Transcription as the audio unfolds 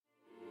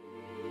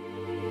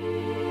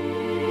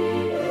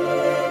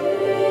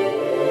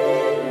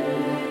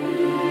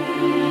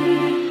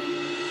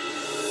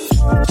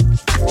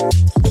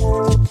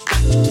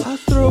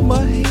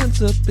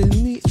in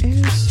the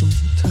air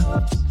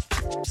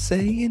sometimes,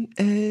 saying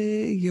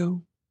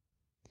ayo.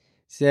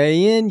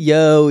 Saying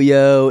yo,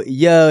 yo,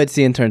 yo, it's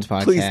the Interns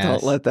Podcast. Please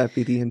don't let that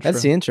be the intro.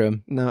 That's the intro.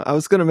 No, I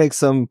was going to make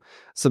some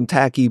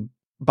tacky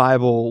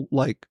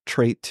Bible-like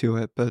trait to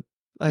it, but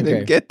I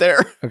didn't get there.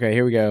 Okay,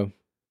 here we go.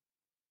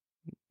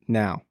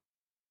 Now.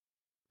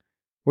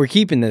 We're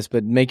keeping this,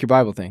 but make your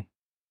Bible thing.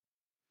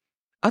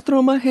 I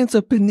throw my hands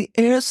up in the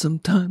air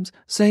sometimes,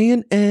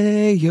 saying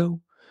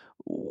ayo.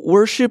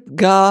 Worship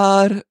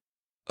God,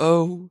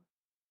 oh.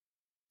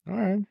 All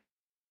right.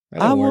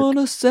 I want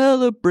to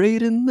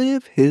celebrate and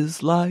live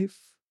his life,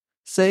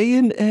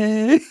 saying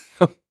ayo.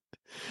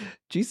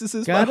 Jesus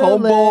is my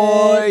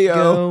homeboy,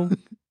 yo.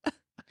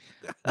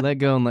 Let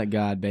go and let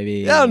God,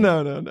 baby.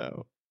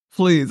 No.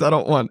 Please, I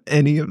don't want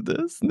any of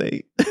this,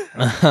 Nate.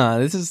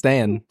 This is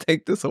Stan.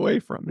 Take this away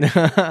from me.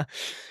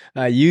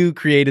 You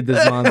created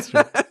this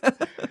monster.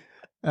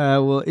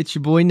 Well, it's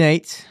your boy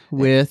Nate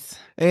with...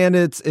 And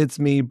it's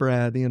me,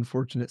 Brad, the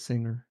unfortunate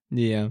singer.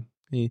 Yeah.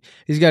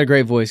 He's got a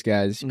great voice,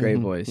 guys. Great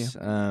voice.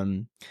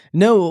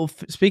 Yeah.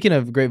 Speaking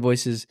of great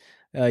voices,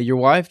 your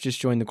wife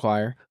just joined the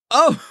choir.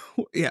 Oh,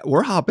 yeah,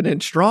 we're hopping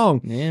in strong.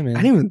 Yeah, man.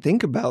 I didn't even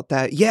think about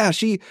that. Yeah,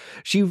 she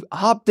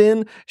hopped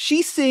in.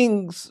 She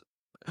sings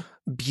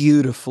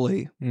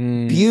beautifully.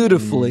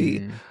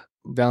 Beautifully.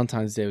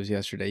 Valentine's Day was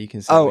yesterday. You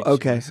can say. Oh,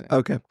 okay.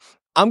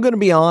 I'm going to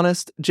be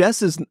honest.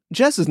 Jess is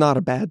not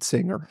a bad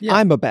singer. Yeah.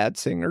 I'm a bad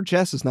singer.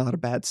 Jess is not a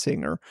bad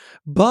singer,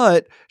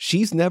 but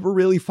she's never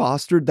really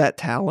fostered that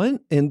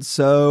talent. And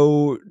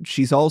so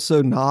she's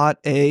also not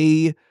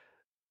a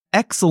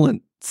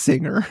excellent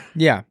singer.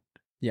 Yeah.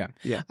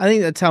 I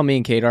think that's how me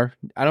and Kate are.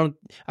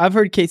 I've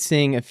heard Kate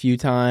sing a few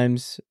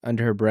times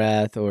under her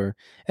breath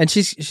and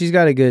she's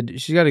got a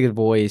good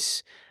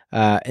voice.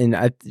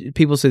 And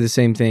people say the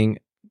same thing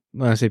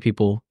when I say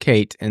people,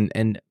 Kate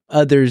and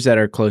others that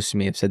are close to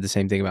me have said the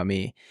same thing about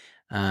me.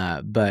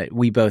 But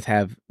we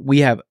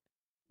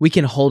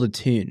can hold a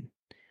tune.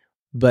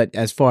 But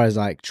as far as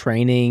like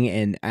training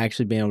and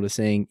actually being able to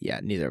sing,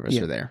 neither of us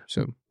are there.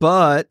 So,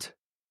 but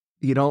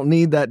you don't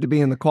need that to be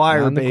in the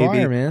choir, baby.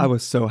 Choir, man. I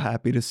was so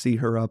happy to see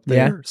her up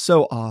there. Yeah.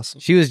 So awesome.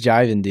 She was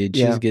jiving, dude.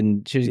 She was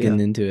getting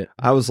into it.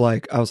 I was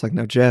like,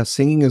 no, Jess,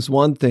 singing is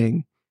one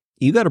thing.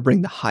 You got to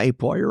bring the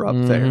hype while you're up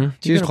there.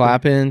 She was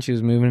clapping. She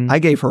was moving. I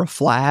gave her a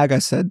flag. I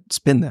said,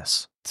 spin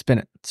this. Spin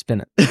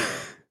it.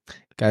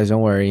 Guys,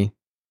 don't worry.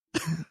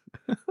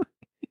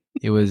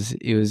 It was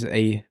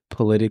a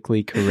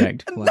politically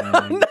correct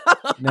flag.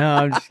 No,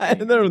 I'm just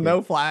kidding. There was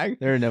no flag.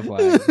 There were no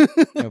flags.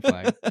 No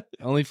flag.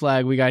 Only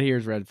flag we got here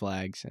is red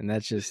flags, and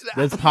this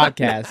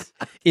podcast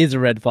is a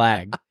red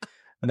flag.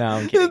 No,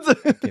 I'm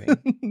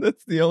kidding.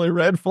 That's the only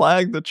red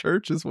flag the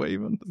church is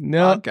waving.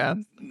 No,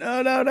 podcast.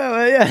 No.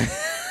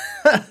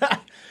 Yeah.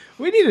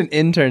 We need an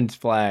intern's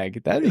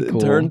flag. That'd be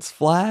cool. Intern's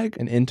flag?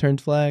 An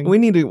intern's flag? We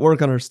need to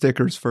work on our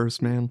stickers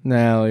first, man.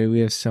 No, we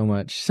have so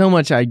much.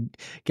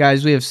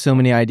 Guys, we have so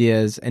many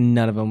ideas, and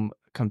none of them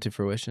come to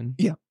fruition.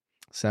 Yeah.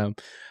 So,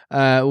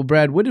 well,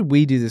 Brad, what did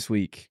we do this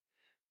week?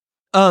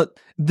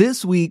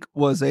 This week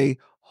was a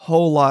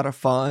whole lot of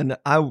fun.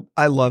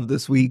 I love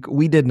this week.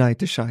 We did Night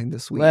to Shine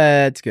this week.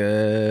 Let's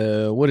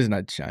go. What is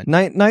Night to Shine?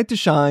 Night to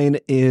Shine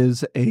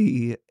is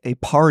a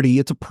party.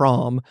 It's a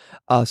prom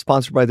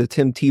sponsored by the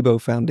Tim Tebow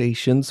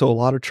Foundation. So a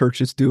lot of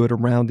churches do it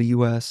around the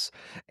U.S.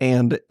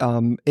 And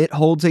it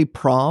holds a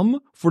prom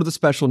for the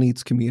special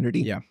needs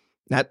community. Yeah.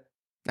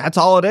 That's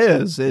all it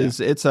is.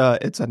 It's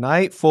a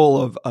night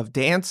full of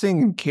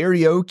dancing and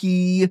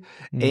karaoke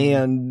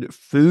and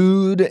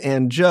food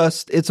and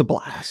just it's a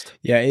blast.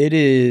 Yeah, it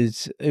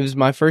is. It was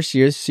my first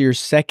year. This is your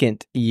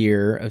second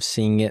year of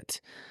seeing it.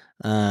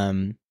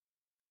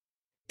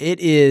 It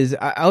is.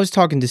 I was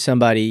talking to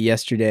somebody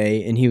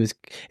yesterday, and it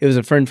was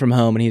a friend from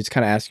home, and he was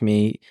kind of asking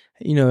me,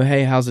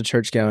 hey, how's the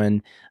church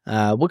going?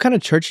 What kind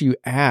of church are you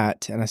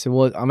at? And I said,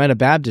 well, I'm at a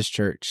Baptist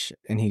church.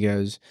 And he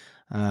goes,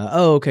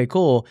 oh, okay,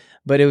 cool.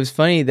 But it was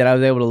funny that I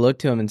was able to look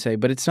to him and say,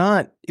 but it's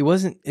not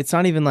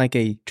even like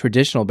a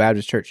traditional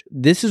Baptist church.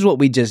 This is what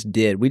we just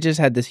did. We just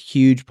had this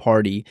huge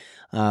party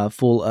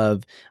full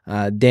of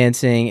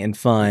dancing and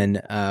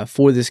fun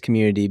for this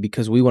community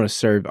because we want to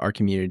serve our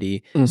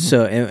community. Mm-hmm.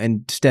 So,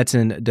 and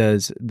Stetson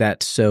does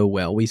that so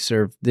well.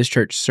 This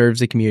church serves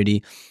the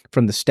community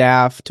from the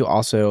staff to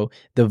also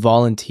the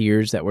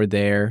volunteers that were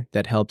there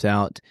that helped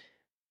out.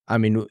 I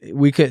mean,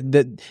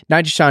 the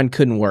Night to Shine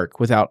couldn't work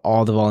without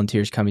all the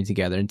volunteers coming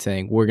together and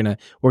saying, we're gonna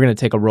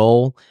take a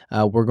role.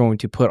 We're going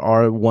to put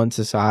our wants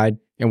aside,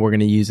 and we're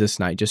going to use this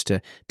night just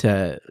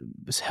to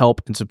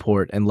help and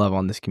support and love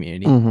on this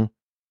community. Mm-hmm.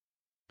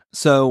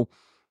 So,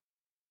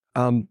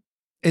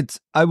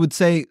 I would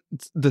say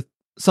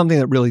something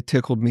that really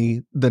tickled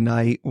me the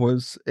night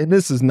was, and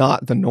this is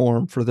not the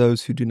norm for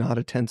those who do not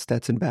attend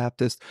Stetson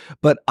Baptist,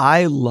 but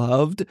I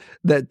loved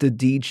that the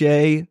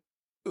DJ,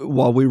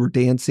 while we were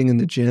dancing in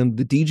the gym,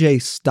 the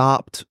DJ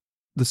stopped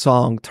the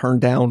song Turn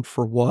Down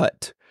for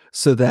What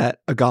so that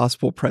a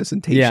gospel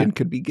presentation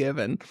could be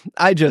given.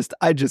 I just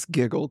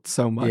giggled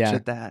so much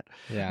at that.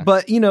 Yeah.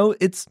 But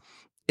it's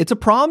it's a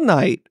prom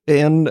night,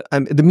 and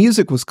the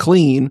music was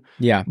clean.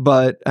 Yeah.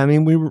 But I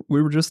mean, we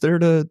were just there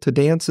to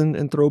dance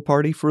and throw a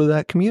party for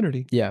that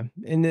community. Yeah.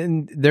 And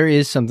then there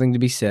is something to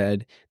be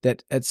said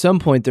that at some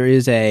point there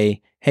is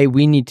hey,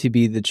 we need to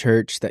be the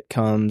church that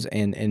comes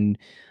and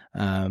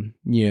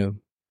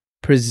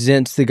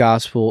presents the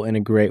gospel in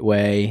a great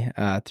way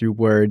through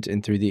words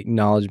and through the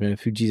acknowledgement of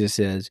who Jesus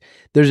is.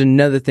 There's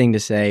another thing to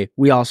say.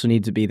 We also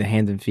need to be the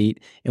hands and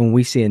feet. And when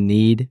we see a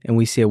need and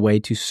we see a way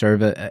to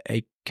serve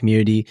a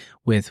community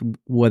with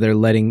whether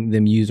letting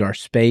them use our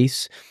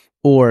space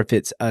or if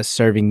it's us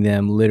serving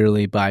them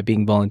literally by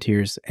being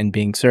volunteers and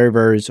being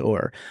servers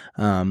or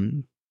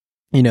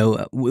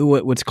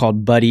what's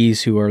called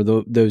buddies, who are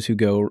those who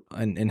go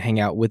and hang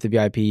out with the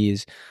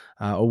VIPs,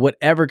 or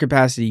whatever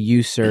capacity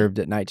you served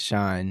at Night to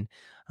Shine.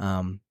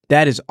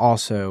 That is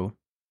also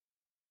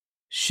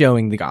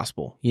showing the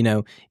gospel,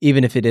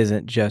 even if it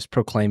isn't just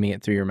proclaiming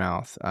it through your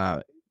mouth,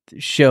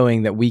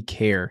 showing that we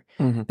care,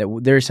 that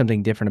there's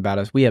something different about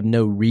us. We have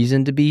no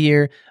reason to be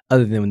here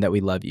other than that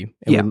we love you.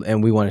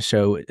 And we want to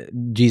show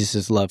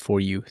Jesus' love for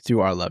you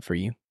through our love for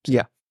you.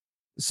 Yeah.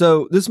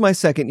 So this is my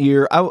second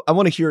year. I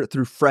want to hear it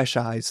through fresh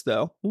eyes,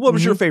 though. What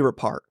was your favorite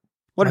part?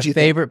 What did you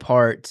think?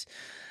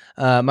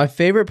 My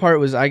favorite part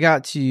was I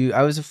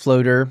was a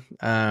floater.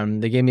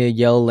 They gave me a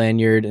yellow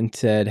lanyard and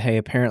said, "Hey,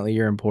 apparently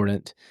you're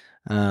important."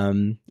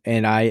 And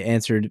I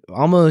answered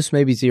almost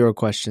maybe 0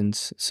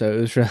 questions. So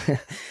it was really,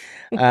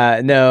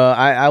 no,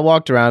 I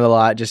walked around a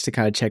lot just to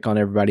kind of check on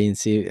everybody and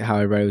see how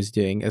everybody was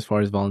doing as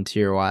far as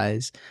volunteer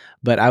wise.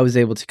 But I was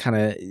able to kind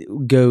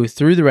of go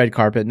through the red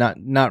carpet,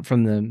 not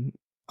from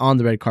on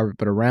the red carpet,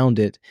 but around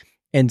it,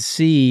 and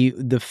see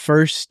the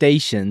first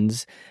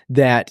stations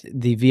that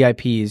the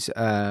VIPs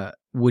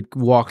would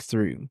walk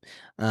through.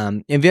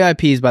 And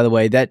VIPs, by the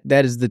way, that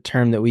is the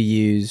term that we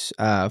use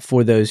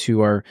for those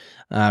who are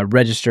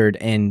registered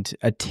and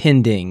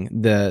attending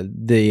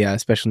the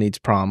special needs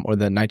prom or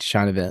the Night to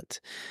Shine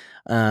event.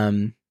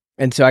 And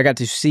so I got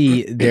to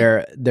see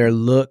their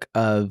look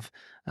of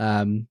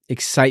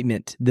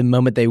excitement the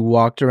moment they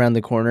walked around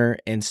the corner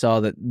and saw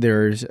that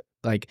there's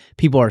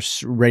people are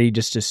ready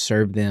just to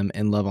serve them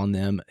and love on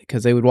them,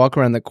 because they would walk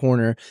around the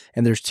corner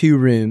and there's 2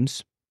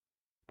 rooms.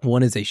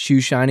 One is a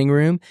shoe shining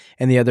room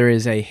and the other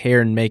is a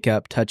hair and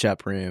makeup touch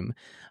up room.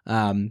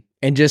 And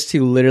just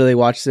to literally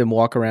watch them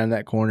walk around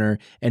that corner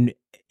and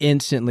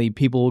instantly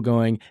people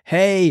going,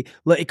 "Hey,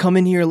 come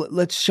in here.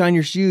 Let's shine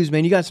your shoes,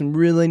 man. You got some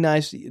really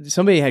nice."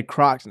 Somebody had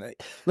Crocs. And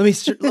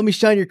let me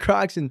shine your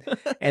Crocs,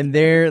 and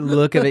their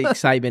look of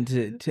excitement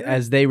to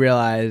as they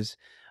realize,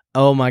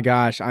 oh my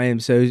gosh, I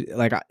am so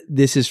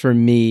this is for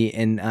me,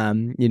 and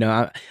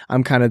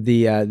I'm kind of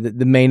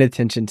the main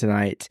attention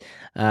tonight.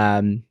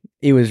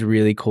 It was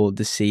really cool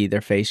to see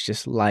their face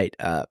just light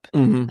up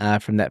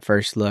from that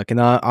first look. And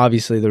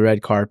obviously the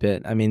red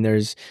carpet. I mean,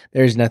 there's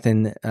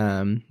nothing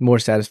more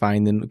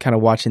satisfying than kind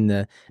of watching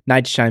the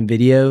Night to Shine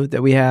video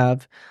that we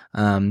have,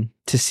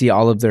 to see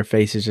all of their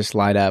faces just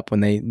light up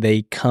when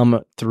they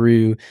come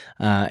through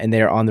and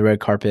they're on the red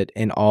carpet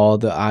and all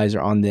the eyes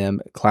are on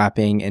them,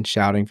 clapping and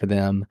shouting for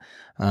them.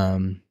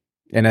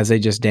 And as they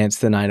just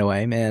danced the night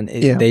away, man,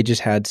 they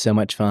just had so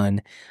much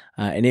fun.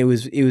 And it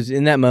was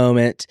in that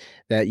moment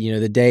that,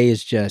 the day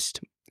is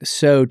just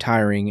so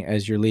tiring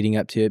as you're leading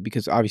up to it,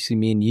 because obviously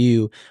me and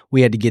you,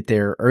 we had to get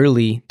there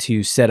early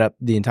to set up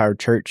the entire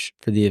church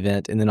for the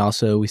event. And then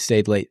also we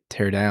stayed late to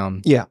tear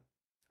down. Yeah.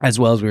 As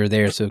well as we were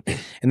there. So,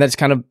 and that's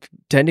kind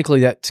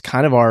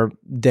of our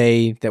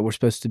day that we're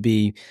supposed to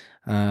be,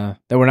 that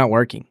we're not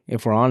working,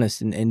 if we're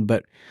honest.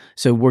 But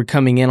so we're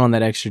coming in on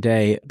that extra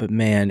day, but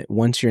man,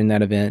 once you're in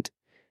that event,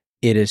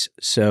 it is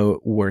so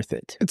worth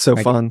it. It's so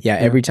fun. Yeah,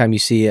 every time you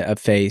see a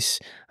face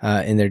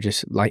and they're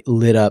just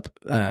lit up,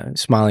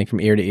 smiling from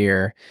ear to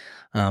ear,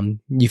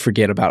 you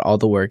forget about all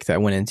the work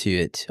that went into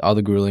it, all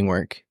the grueling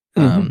work,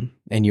 and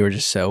you were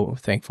just so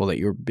thankful that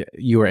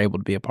you were able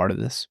to be a part of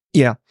this.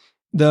 Yeah,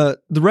 the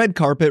red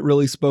carpet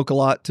really spoke a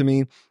lot to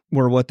me.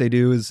 Where what they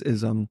do is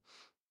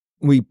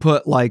we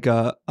put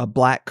a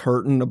black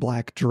curtain, a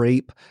black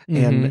drape,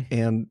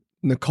 and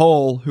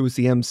Nicole, who was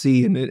the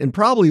MC and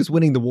probably is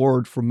winning the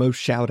award for most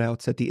shout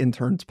outs at the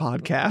Interns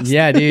podcast.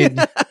 Yeah, dude.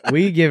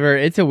 We give her,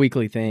 it's a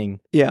weekly thing.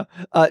 Yeah.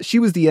 She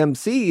was the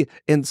MC.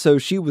 And so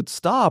she would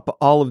stop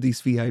all of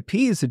these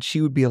VIPs and she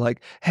would be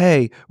like,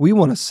 "Hey, we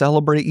want to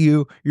celebrate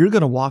you. You're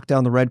going to walk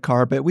down the red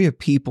carpet. We have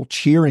people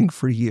cheering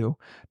for you.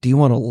 Do you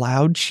want a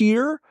loud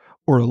cheer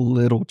or a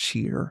little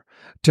cheer?"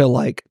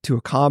 To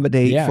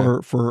accommodate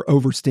for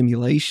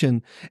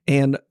overstimulation.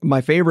 And my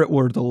favorite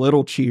were the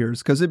little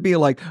cheers, because it'd be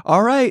like,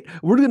 "All right,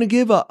 we're going to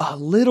give a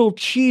little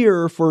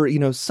cheer for,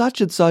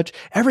 such and such.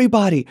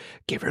 Everybody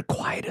give your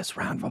quietest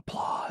round of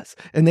applause."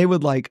 And they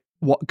would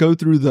go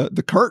through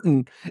the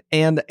curtain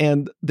and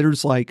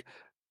there's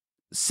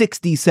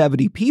 60,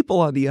 70 people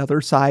on the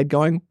other side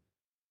going.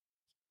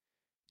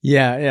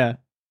 Yeah.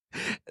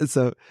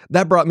 So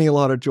that brought me a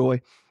lot of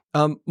joy.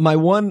 My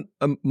one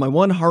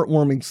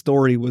heartwarming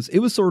story was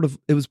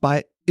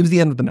the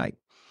end of the night,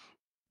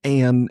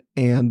 and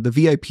the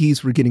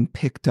VIPs were getting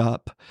picked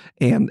up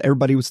and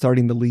everybody was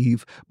starting to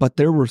leave, but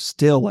there were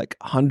still like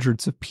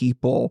hundreds of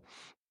people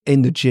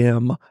in the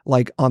gym,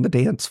 like on the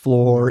dance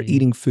floor,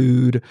 eating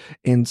food.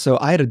 And so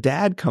I had a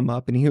dad come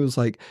up and he was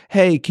like,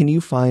 "Hey, can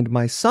you find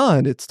my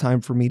son? It's time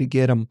for me to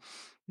get him."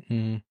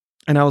 And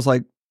I was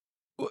like,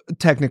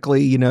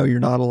 technically, you're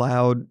not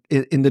allowed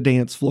in the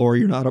dance floor.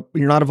 You're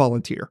not a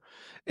volunteer.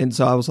 And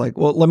so I was like,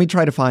 well, let me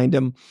try to find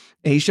him.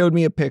 And he showed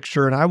me a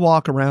picture and I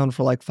walk around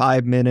for like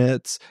 5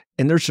 minutes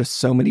and there's just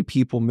so many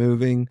people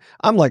moving.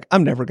 I'm like,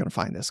 I'm never going to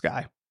find this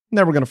guy.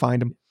 Never going to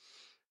find him.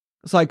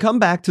 So I come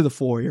back to the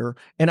foyer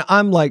and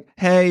I'm like,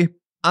 hey,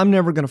 I'm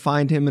never going to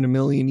find him in a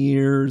million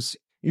years.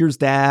 Here's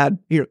Dad.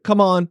 Here,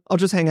 come on. I'll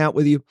just hang out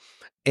with you.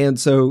 And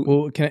so,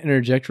 well, can I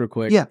interject real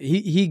quick? Yeah.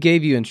 He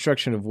gave you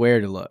instruction of where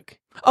to look.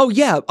 Oh,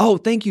 yeah. Oh,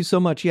 thank you so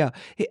much. Yeah.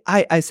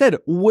 I said,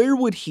 where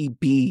would he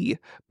be?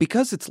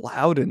 Because it's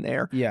loud in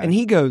there. Yeah. And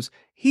he goes,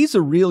 he's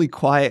a really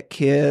quiet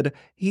kid.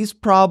 He's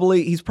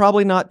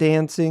probably not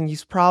dancing.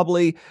 He's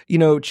probably,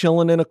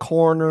 chilling in a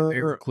corner.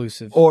 Very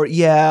reclusive. Or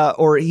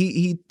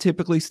he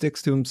typically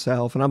sticks to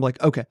himself. And I'm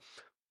like, okay.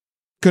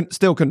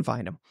 Still couldn't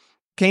find him.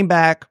 Came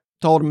back.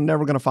 Told him I'm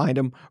never going to find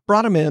him.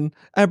 Brought him in.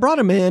 I brought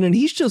him in and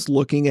he's just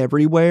looking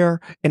everywhere.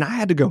 And I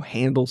had to go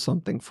handle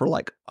something for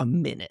like a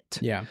minute.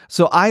 Yeah.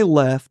 So I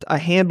left. I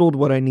handled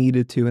what I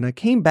needed to. And I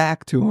came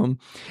back to him.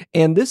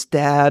 And this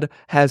dad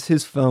has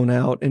his phone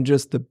out and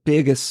just the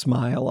biggest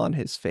smile on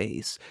his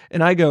face.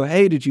 And I go,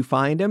 hey, did you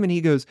find him? And he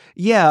goes,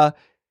 yeah,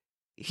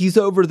 he's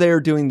over there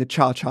doing the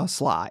cha-cha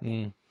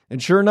slide.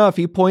 And sure enough,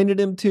 he pointed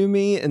him to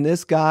me. And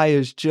this guy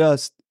is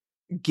just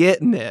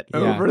getting it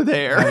over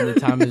there. Having the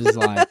time of his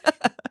life.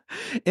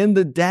 And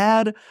the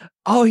dad,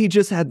 he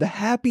just had the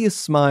happiest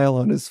smile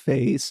on his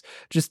face,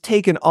 just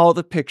taking all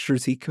the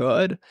pictures he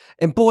could.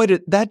 And boy,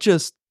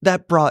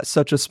 that brought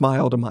such a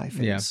smile to my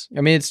face. Yeah.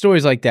 I mean, it's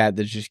stories like that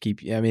just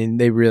keep,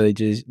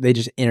 they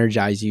just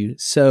energize you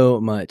so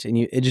much. And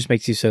it just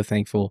makes you so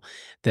thankful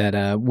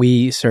that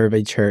we serve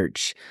a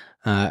church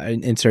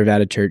and serve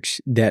at a church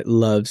that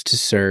loves to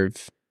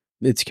serve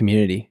its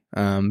community,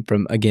 from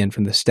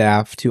the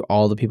staff to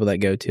all the people that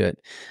go to it.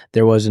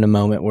 There wasn't a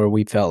moment where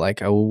we felt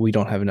like, oh, we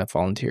don't have enough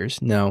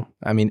volunteers. No,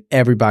 I mean,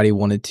 everybody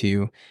wanted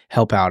to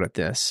help out at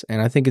this.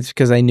 And I think it's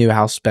because they knew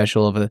how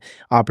special of an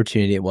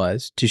opportunity it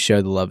was to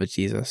show the love of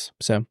Jesus.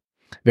 So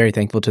very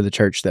thankful to the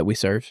church that we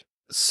serve.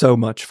 So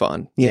much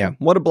fun. Yeah.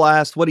 What a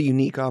blast. What a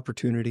unique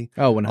opportunity.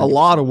 Oh, 100%. A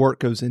lot of work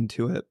goes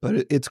into it,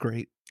 but it's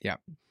great. Yeah.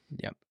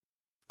 Yeah.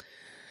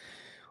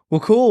 Well,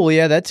 cool.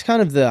 Yeah, that's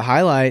kind of the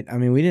highlight. I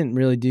mean, we didn't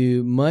really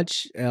do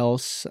much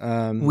else.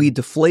 We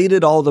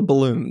deflated all the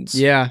balloons.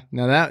 Yeah.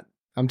 Now that,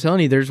 I'm telling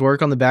you, there's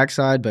work on the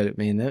backside, but I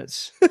mean,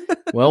 that's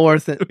well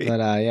worth it. But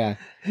yeah,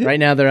 right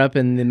now they're up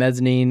in the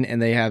mezzanine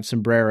and they have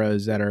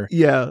sombreros that are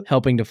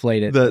helping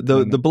deflate it.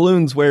 The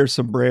balloons wear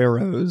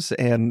sombreros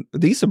and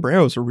these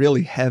sombreros are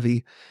really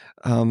heavy.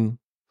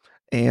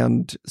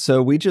 And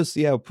so we just,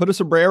 put a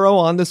sombrero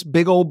on this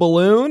big old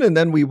balloon and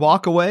then we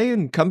walk away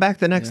and come back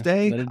the next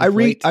day. I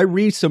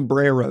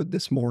re-sombreroed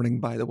this morning,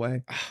 by the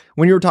way.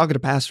 When you were talking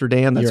to Pastor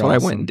Dan, that's what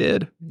awesome. I went and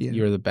did. Yeah.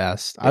 You're the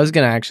best. I was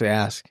going to actually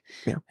ask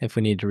if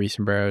we need to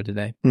re-sombrero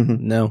today.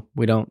 Mm-hmm. No,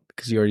 we don't,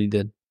 because you already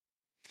did.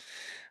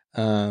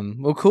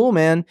 Well, cool,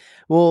 man.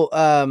 Well,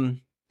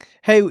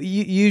 hey,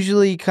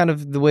 usually kind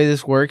of the way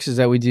this works is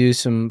that we do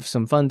some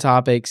fun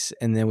topics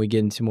and then we get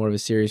into more of a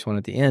serious one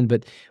at the end.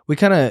 But we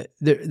kind of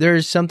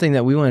there's something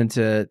that we wanted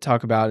to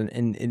talk about,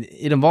 and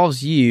it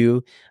involves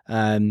you,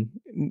 the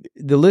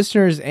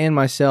listeners, and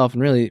myself,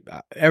 and really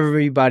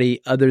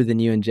everybody other than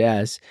you and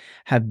Jess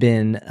have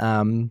been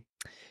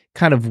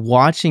kind of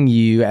watching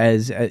you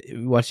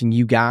watching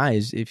you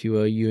guys, if you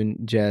will, you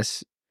and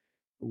Jess,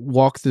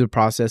 walk through the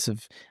process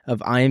of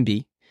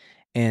IMB,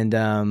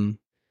 and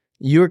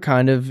you're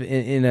kind of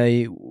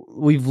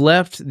we've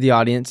left the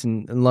audience,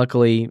 and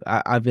luckily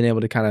I've been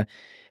able to kind of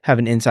have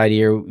an inside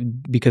ear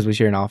because we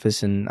share an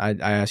office, and I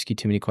ask you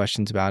too many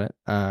questions about it.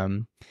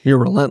 You're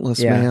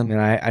relentless, man.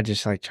 And I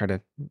just like try to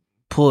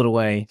pull it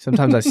away.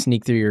 Sometimes I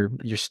sneak through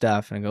your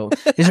stuff and I go,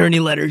 is there any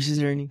letters? Is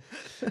there any?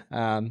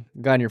 Got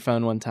on your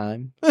phone one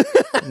time.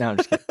 No, I'm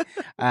just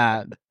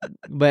kidding.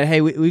 But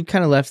hey, we've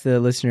kind of left the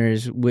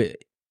listeners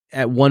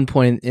at one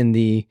point in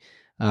the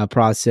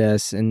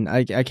process, and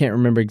I can't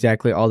remember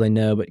exactly all they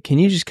know, but can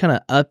you just kind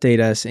of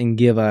update us and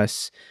give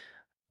us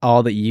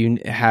all that you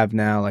have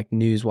now, like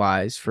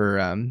news-wise, for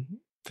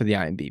the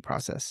IMB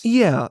process?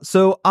 Yeah,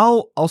 so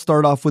I'll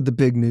start off with the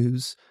big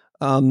news.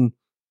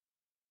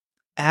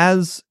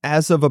 As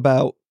of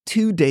about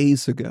 2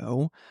 days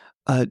ago,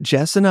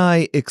 Jess and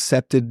I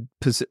accepted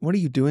what are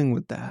you doing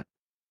with that?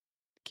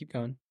 Keep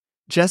going.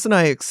 Jess and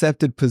I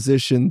accepted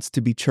positions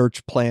to be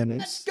church planners.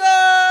 Let's go!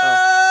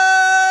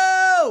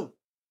 Oh.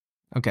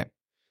 Okay.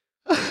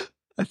 I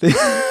think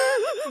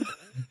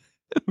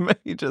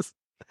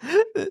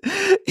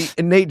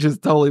Nate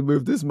just totally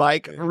moved his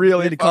mic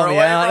really far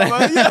away.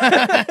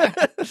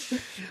 Out.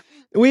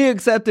 We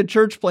accepted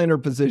church planner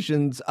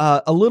positions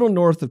a little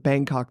north of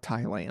Bangkok,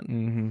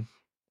 Thailand.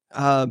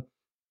 Mm-hmm.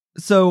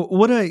 So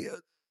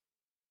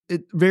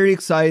very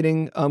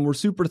exciting. We're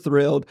super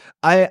thrilled.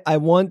 I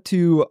want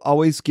to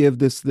always give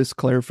this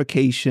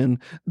clarification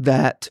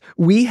that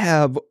we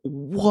have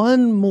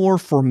one more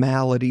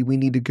formality we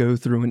need to go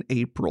through in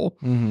April.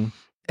 Mm-hmm.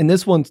 And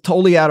this one's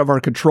totally out of our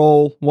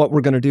control. What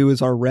we're going to do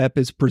is our rep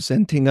is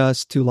presenting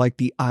us to like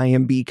the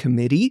IMB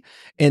committee,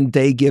 and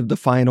they give the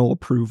final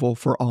approval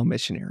for all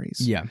missionaries.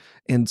 Yeah.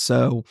 And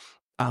so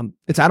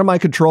it's out of my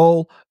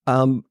control.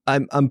 I'm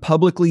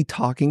publicly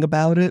talking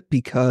about it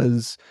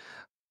because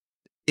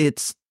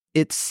it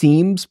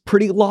seems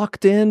pretty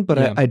locked in, but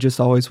Yeah. I just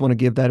always want to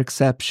give that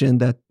exception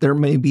that there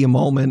may be a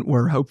moment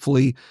where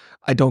hopefully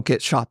I don't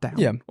get shot down.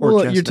 Yeah. Or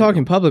Well, just you're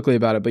talking publicly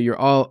about it, but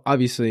you're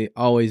obviously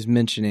always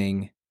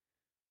mentioning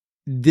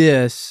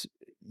this.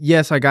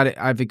 Yes, I got it.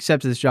 I've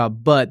accepted this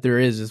job, but there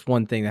is this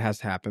one thing that has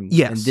to happen.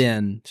 Yes. And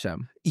then so.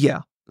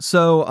 Yeah.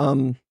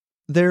 So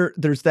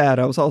there's that.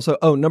 I was also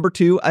number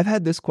 2, I've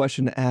had this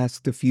question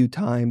asked a few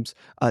times.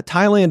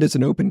 Thailand is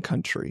an open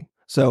country,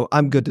 so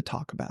I'm good to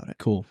talk about it.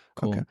 Cool.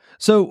 Okay.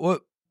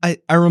 So I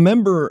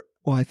remember,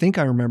 I think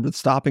I remember the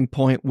stopping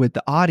point with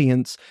the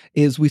audience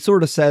is we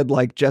sort of said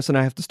like Jess and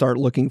I have to start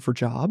looking for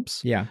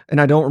jobs. Yeah. And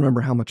I don't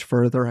remember how much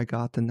further I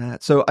got than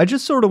that. So I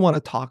just sort of want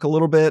to talk a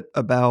little bit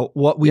about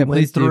what we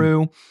went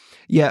through.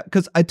 Yeah,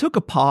 because I took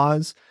a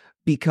pause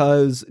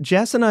because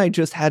Jess and I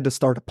just had to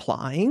start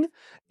applying,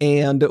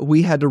 and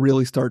we had to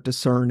really start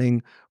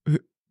discerning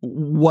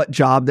what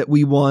job that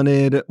we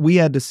wanted. We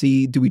had to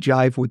see, do we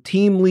jive with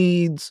team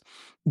leads?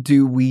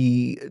 Do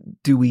we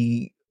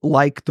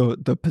like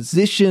the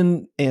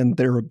position and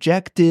their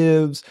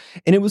objectives?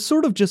 And it was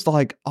sort of just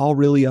like all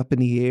really up in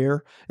the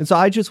air. And so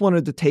I just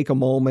wanted to take a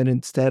moment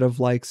instead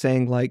of like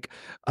saying like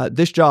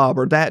this job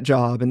or that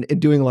job and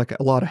doing like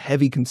a lot of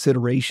heavy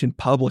consideration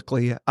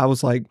publicly. I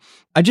was like,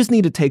 I just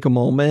need to take a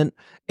moment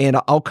and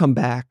I'll come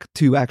back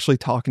to actually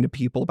talking to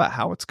people about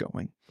how it's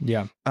going.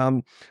 Yeah.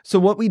 So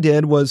what we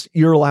did was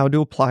you're allowed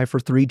to apply for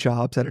 3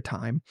 jobs at a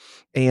time.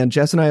 And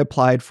Jess and I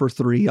applied for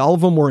 3. All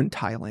of them were in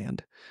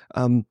Thailand.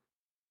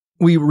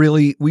 We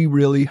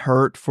really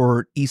hurt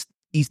for East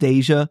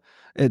Asia.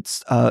 It's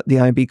the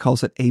IMB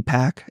calls it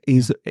APAC,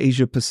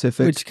 Asia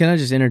Pacific. Which, can I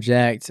just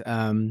interject?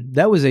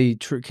 That was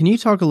can you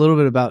talk a little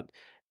bit about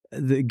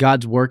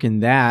God's work in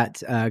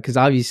that? Because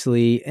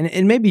obviously,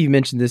 and maybe you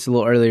mentioned this a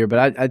little earlier,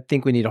 but I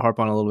think we need to harp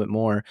on a little bit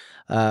more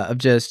of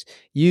just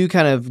you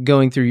kind of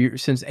going through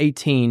since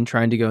 18,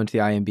 trying to go into the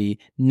IMB,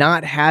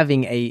 not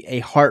having a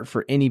heart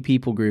for any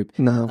people group.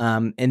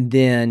 No. And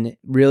then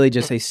really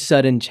just a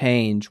sudden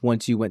change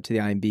once you went to the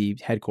IMB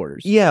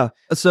headquarters. Yeah.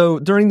 So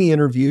during the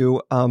interview,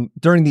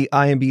 during the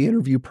IMB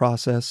interview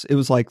process, it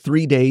was like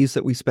 3 days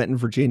that we spent in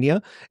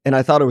Virginia. And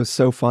I thought it was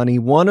so funny.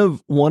 One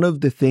of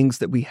the things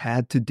that we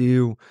had to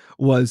do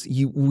was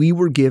we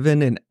were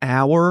given an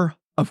hour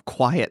of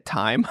quiet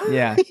time.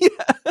 Yeah. Yeah.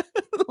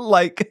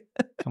 Like,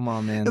 come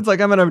on, man. It's like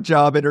I'm at a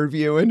job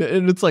interview and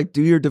it's like,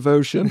 do your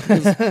devotion.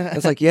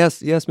 It's like,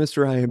 yes,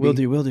 Mr. IMB.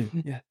 Will do.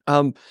 Yeah.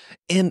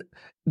 And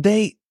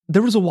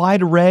there was a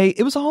wide array.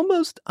 It was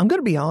almost, I'm going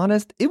to be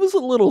honest, it was a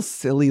little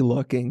silly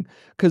looking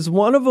because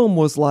one of them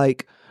was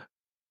like,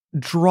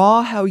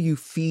 draw how you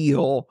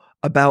feel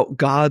about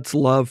God's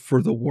love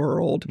for the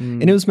world.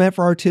 And it was meant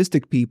for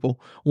artistic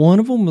people. One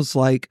of them was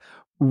like,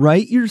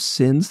 write your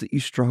sins that you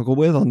struggle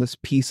with on this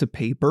piece of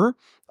paper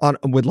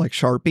with like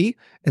Sharpie,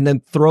 and then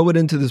throw it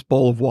into this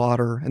bowl of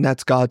water, and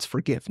that's God's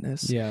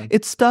forgiveness. Yeah.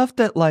 It's stuff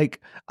that like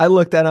I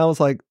looked at and I was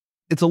like,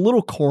 it's a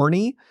little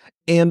corny,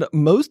 and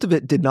most of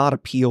it did not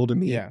appeal to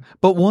me. Yeah.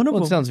 But one of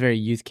them, it sounds very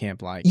youth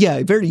camp like.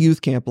 Yeah, very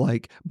youth camp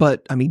like.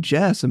 But I mean,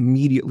 Jess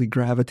immediately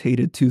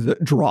gravitated to the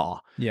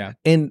draw. Yeah.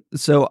 And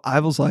so I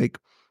was like,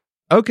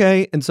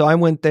 okay. And so I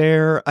went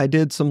there. I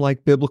did some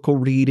like biblical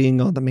reading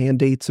on the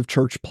mandates of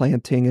church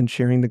planting and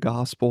sharing the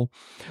gospel.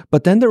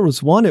 But then there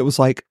was one, it was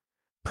like,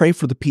 pray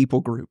for the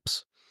people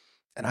groups.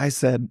 And I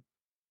said,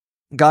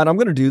 God, I'm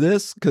going to do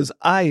this because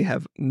I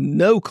have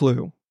no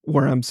clue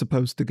where I'm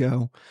supposed to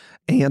go.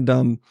 And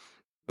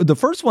the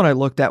first one I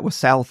looked at was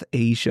South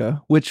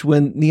Asia, which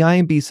when the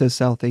IMB says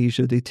South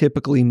Asia, they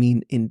typically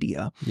mean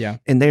India. Yeah.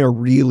 And they are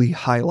really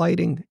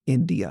highlighting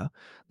India.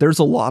 There's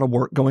a lot of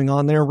work going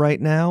on there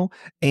right now.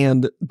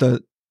 And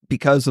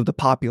because of the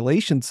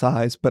population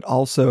size, but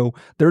also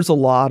there's a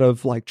lot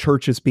of like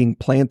churches being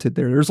planted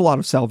there. There's a lot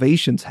of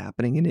salvations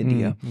happening in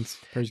India.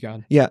 Praise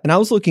God. Yeah. And I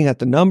was looking at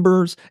the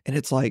numbers and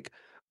it's like,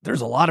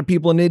 there's a lot of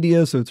people in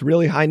India, so it's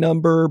really high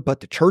number,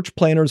 but the church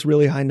planters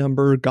really high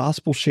number,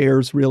 gospel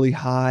shares really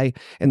high,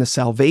 and the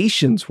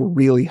salvations were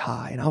really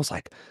high. And I was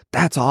like,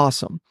 that's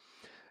awesome.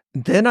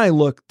 Then I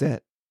looked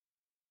at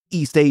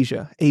East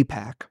Asia,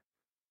 APAC,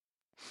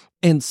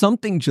 and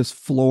something just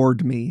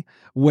floored me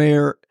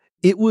where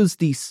it was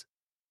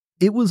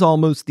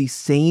almost the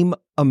same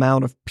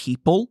amount of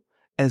people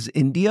as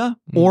India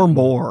or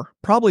more,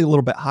 probably a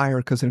little bit higher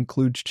because it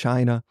includes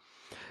China.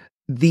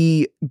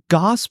 The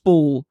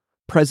gospel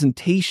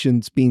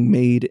presentations being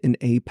made in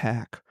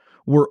APAC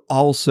were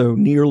also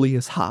nearly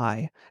as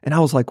high. And I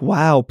was like,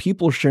 wow,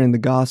 people are sharing the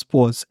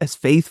gospel as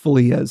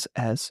faithfully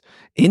as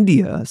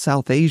India,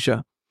 South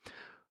Asia.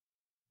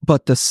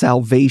 but the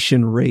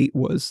salvation rate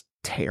was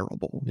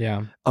terrible.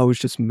 Yeah. I was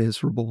just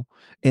miserable.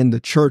 And the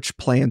church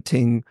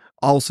planting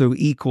also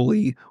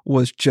equally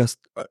was just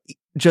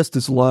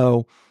as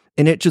low.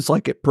 And it just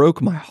like, it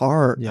broke my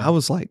heart. Yeah. I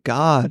was like,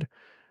 God,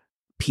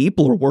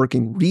 people are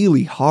working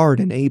really hard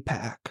in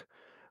APAC,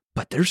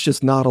 but there's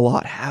just not a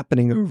lot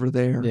happening over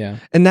there. Yeah.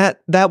 And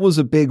that was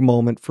a big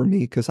moment for me,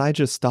 because I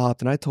just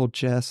stopped and I told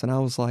Jess, and I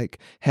was like,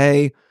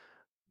 hey,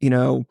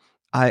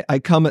 I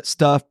come at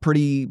stuff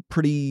pretty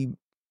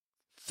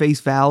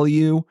face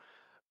value.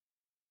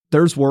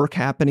 There's work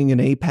happening in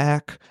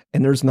APAC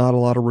and there's not a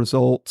lot of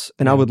results.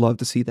 And I would love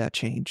to see that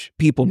change.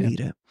 People need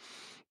it.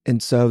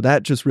 And so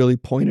that just really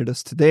pointed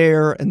us to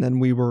there. And then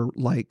we were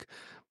like,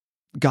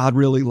 we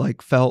really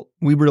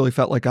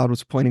felt like God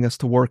was pointing us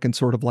to work in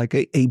sort of like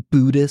a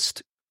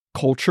Buddhist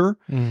culture.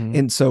 Mm-hmm.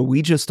 And so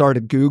we just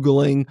started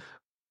Googling,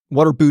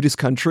 what are Buddhist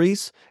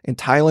countries? And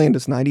Thailand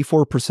is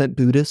 94%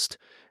 Buddhist.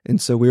 And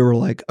so we were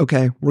like,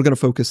 okay, we're going to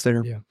focus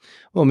there. Yeah.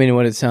 Well, I mean,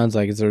 what it sounds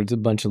like is there's a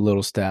bunch of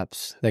little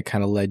steps that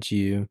kind of led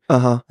you.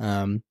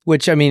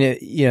 Which, I mean,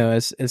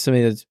 as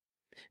somebody that's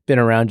been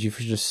around you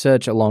for just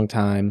such a long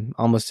time,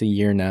 almost a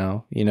year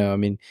now, I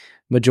mean,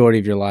 majority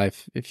of your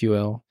life, if you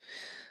will.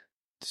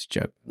 Just a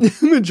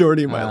joke.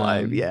 Majority of my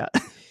life, yeah.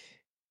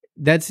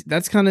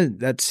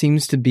 That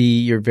seems to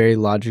be you're very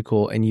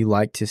logical, and you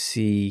like to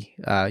see,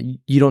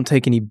 you don't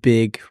take any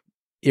big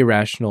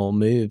irrational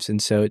moves.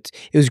 And so it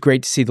was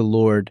great to see the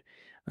Lord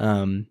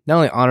not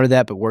only honor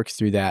that, but work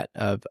through that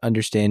of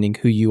understanding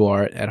who you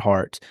are at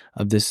heart,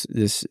 of this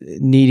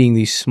needing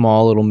these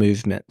small little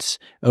movements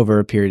over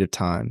a period of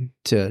time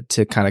to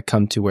kind of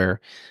come to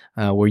where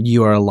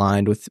you are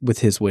aligned with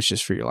his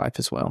wishes for your life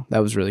as well.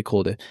 That was really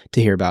cool to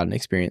hear about and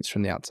experience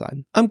from the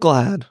outside. I'm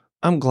glad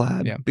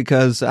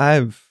because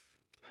I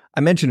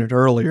mentioned it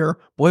earlier.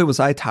 Boy, was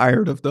I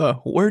tired of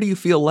where do you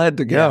feel led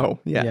to go?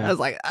 Yeah. I was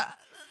like,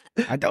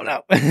 I don't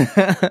know.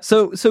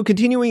 So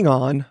continuing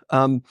on,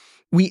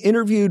 we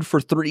interviewed for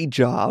 3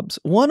 jobs.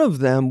 One of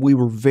them we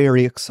were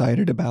very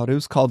excited about. It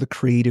was called the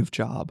creative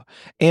job.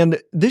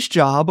 And this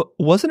job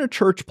wasn't a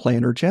church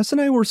planter. Jess and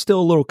I were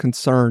still a little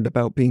concerned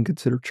about being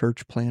considered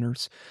church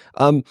planters.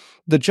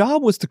 The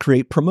job was to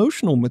create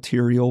promotional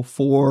material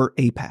for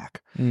APAC.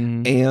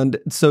 Mm-hmm. And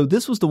so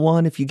this was the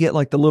one, if you get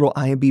like the little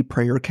IMB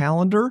prayer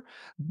calendar,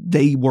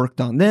 they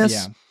worked on this.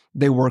 Yeah.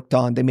 They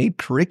made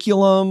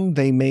curriculum.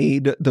 They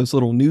made those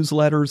little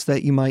newsletters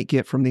that you might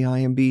get from the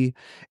IMB.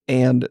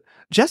 And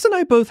Jess and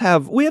I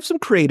we have some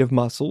creative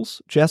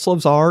muscles. Jess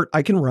loves art.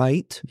 I can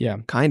write. Yeah.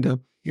 Kind of.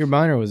 Your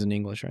minor was in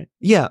English, right?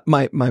 Yeah.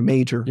 My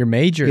major. Your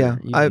major? Yeah.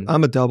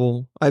 I'm a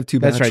double. I have 2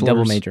 bachelors. That's right.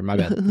 Double major. My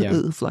bad.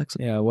 Yeah.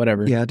 Flexible. Yeah.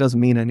 Whatever. Yeah. It doesn't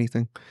mean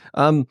anything.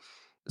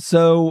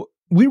 So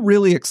we were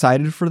really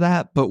excited for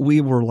that, but we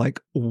were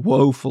like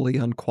woefully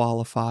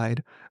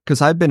unqualified,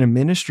 because I've been in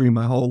ministry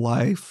my whole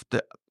life.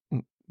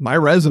 My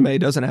resume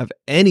doesn't have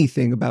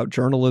anything about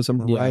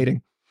journalism or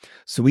writing.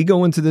 So we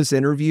go into this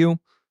interview,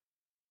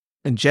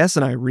 and Jess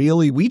and I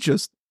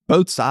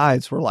both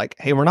sides were like,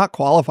 hey, we're not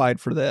qualified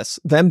for this.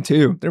 Them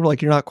too. They were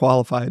like, you're not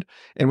qualified.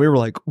 And we were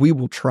like, we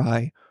will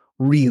try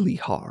really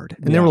hard.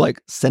 And they were like,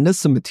 send us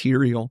some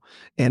material.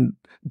 And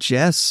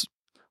Jess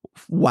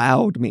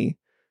wowed me.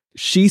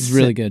 She's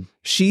really good.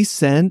 She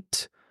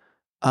sent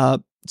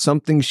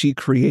something she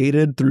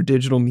created through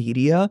digital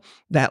media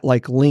that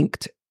like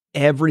linked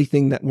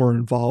everything that we're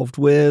involved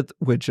with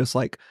just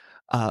like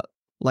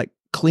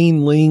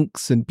clean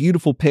links and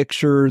beautiful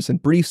pictures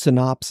and brief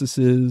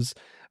synopses.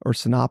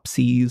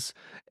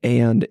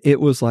 And it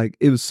was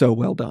so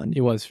well done.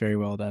 It was very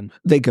well done.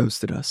 They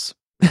ghosted us.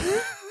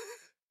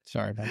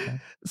 Sorry about that.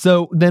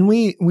 So then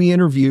we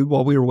interviewed,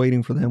 while we were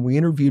waiting for them, we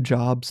interviewed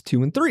jobs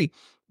 2 and 3.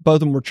 Both of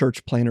them were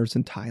church planters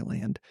in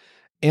Thailand.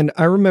 And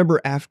I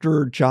remember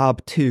after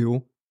job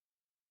 2,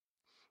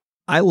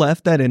 I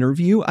left that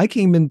interview. I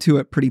came into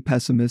it pretty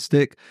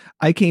pessimistic.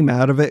 I came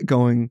out of it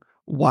going,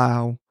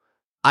 wow,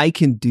 I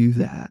can do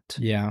that.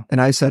 Yeah.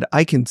 And I said,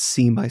 I can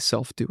see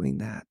myself doing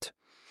that.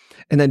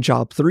 And then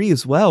job 3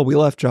 as well. We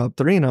left job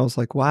 3 and I was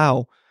like,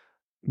 wow,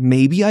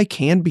 maybe I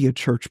can be a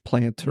church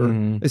planter.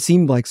 Mm. It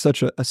seemed like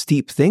such a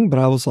steep thing, but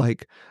I was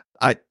like,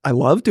 I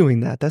love doing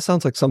that. That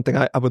sounds like something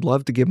I would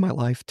love to give my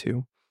life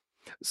to.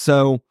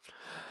 So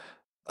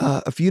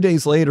a few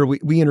days later,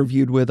 we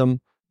interviewed with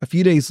them. A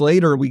few days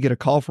later, we get a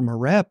call from a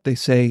rep. They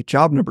say,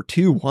 job number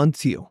 2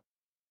 wants you.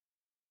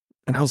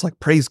 And I was like,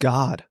 praise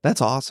God.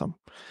 That's awesome.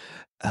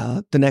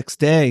 The next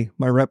day,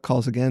 my rep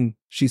calls again.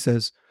 She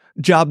says,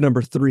 job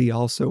number 3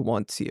 also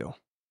wants you.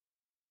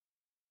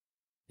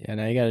 Yeah,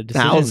 now you got a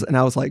decision. And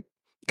I was like,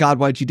 God,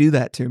 why'd you do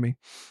that to me?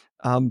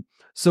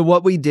 So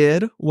what we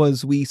did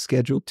was we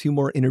scheduled 2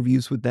 more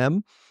interviews with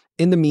them.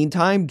 In the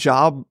meantime,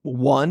 job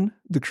 1,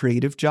 the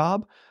creative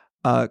job,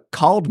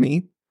 called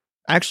me.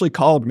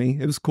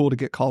 It was cool to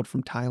get called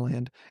from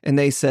Thailand. And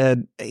he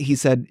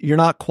said, you're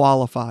not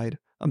qualified.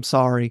 I'm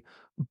sorry.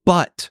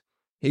 But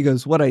he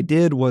goes, what I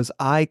did was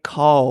I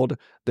called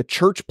the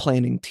church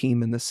planning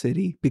team in the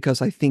city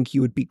because I think you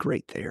would be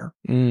great there.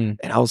 Mm.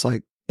 And I was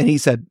like, And he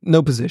said,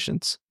 no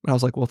positions. And I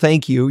was like, well,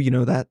 thank you.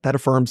 That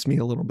affirms me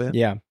a little bit.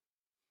 Yeah.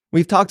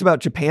 We've talked about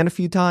Japan a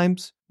few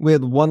times. We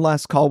had one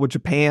last call with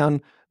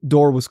Japan.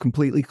 Door was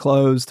completely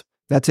closed.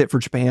 That's it for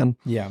Japan.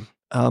 Yeah.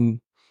 And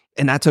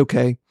that's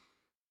okay.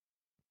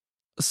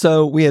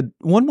 So we had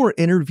one more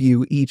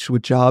interview each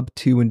with job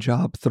 2 and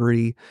job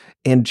 3.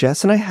 And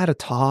Jess and I had a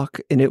talk,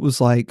 and it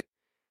was like,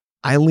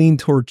 I leaned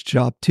towards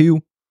job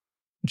 2.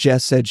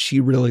 Jess said she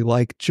really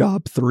liked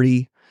job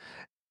 3.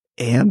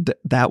 And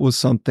that was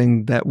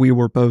something that we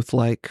were both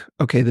like,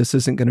 okay, this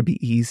isn't going to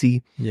be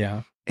easy.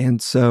 Yeah.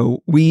 And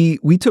so we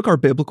took our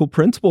biblical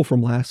principle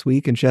from last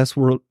week, and Jess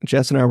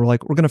and I were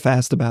like, we're going to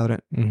fast about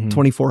it,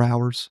 24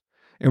 hours,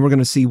 and we're going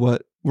to see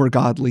where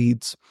God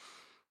leads.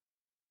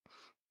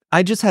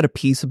 I just had a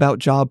piece about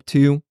job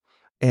 2,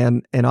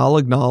 and I'll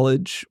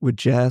acknowledge with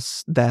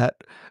Jess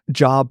that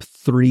job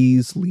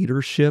 3's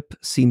leadership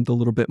seemed a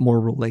little bit more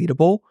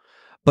relatable,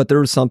 but there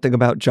was something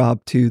about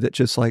job 2 that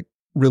just like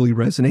really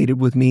resonated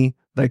with me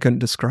that I couldn't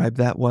describe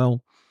that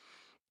well.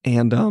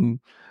 And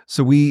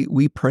so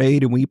we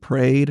prayed and we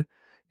prayed,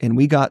 and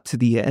we got to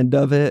the end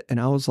of it,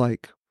 and I was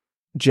like,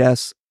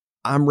 Jess,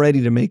 I'm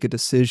ready to make a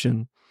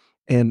decision,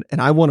 and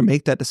I want to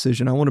make that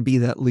decision. I want to be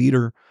that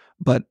leader,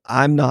 but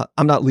I'm not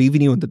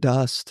leaving you in the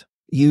dust.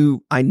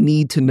 I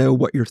need to know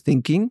what you're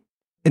thinking,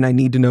 and I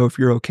need to know if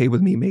you're okay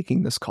with me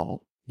making this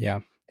call.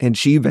 Yeah. And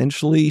she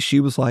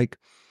was like,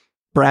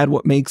 Brad,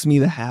 what makes me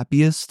the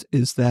happiest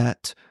is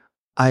that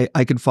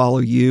I could follow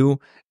you,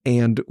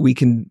 and we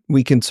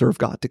can serve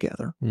God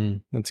together.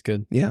 That's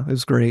good. Yeah, it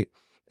was great.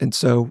 And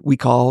so we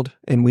called,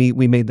 and we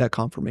made that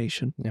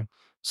confirmation. Yeah.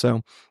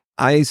 So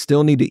I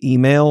still need to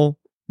email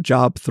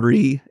job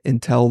 3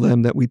 and tell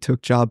them that we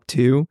took job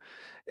 2,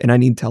 and I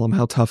need to tell them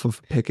how tough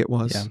of a pick it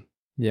was. Yeah.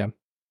 Yeah.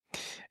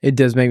 It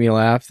does make me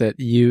laugh that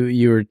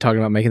you were talking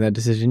about making that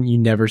decision. You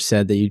never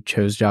said that you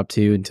chose job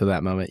 2 until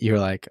that moment. You were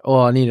like,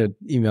 "Oh, I need to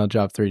email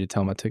job 3 to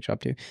tell them I took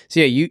job 2."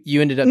 So yeah,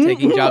 you ended up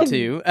taking job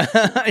 2.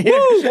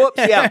 Woo,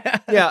 whoops,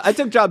 yeah, I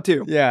took job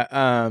 2.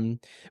 Yeah,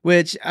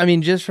 which I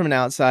mean, just from an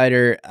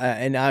outsider,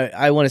 and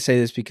I want to say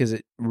this because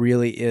it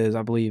really is,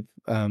 I believe,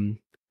 the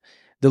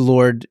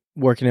Lord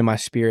working in my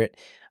spirit.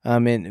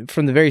 And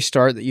from the very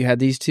start that you had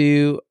these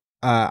two,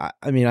 I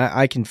mean,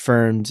 I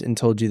confirmed and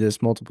told you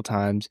this multiple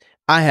times.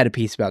 I had a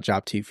piece about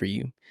job 2 for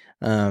you.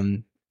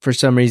 For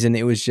some reason,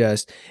 it was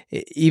just,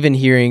 even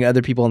hearing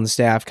other people on the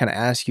staff kind of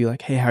ask you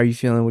like, hey, how are you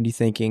feeling? What are you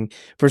thinking?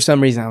 For some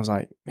reason, I was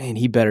like, man,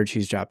 he better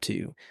choose job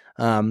 2.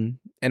 And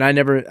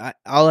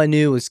all I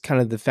knew was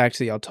kind of the facts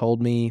that y'all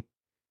told me.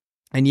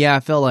 And yeah, I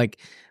felt like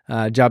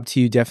job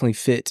 2 definitely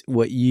fit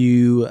what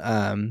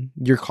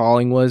your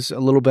calling was a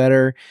little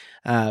better.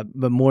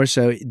 But more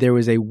so, there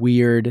was a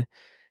weird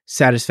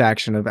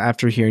satisfaction of,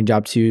 after hearing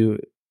job 2,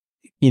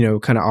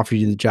 kind of offer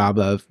you the job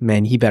of,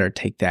 man, he better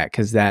take that,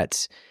 because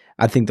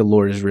I think the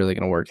Lord is really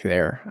going to work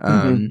there.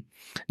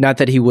 Not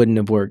that he wouldn't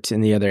have worked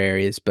in the other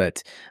areas,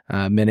 but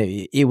man,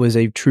 it was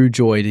a true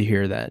joy to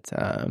hear that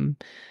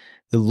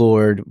the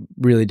Lord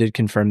really did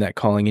confirm that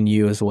calling in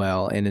you as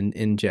well, and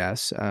in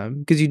Jess.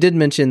 Because you did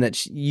mention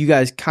that you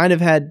guys kind of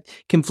had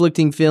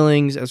conflicting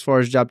feelings as far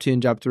as job 2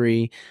 and job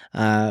 3,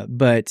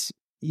 but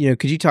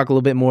could you talk a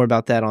little bit more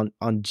about that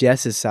on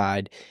Jess's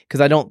side? Because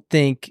I don't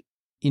think,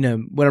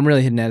 what I'm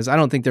really hitting at is, I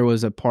don't think there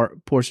was a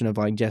portion of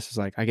like, Jess was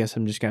like, I guess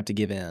I'm just gonna have to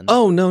give in.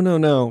 Oh,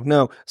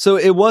 no. So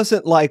it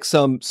wasn't like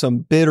some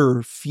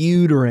bitter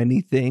feud or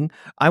anything.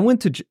 I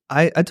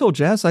told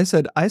Jess, I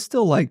said, I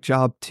still like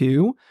job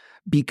 2,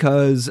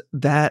 because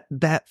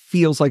that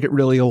feels like it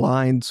really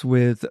aligns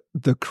with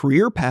the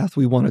career path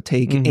we want to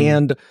take,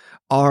 and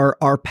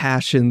our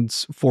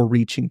passions for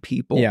reaching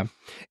people. Yeah.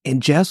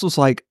 And Jess was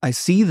like, I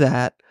see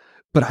that,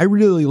 but I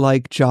really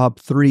like job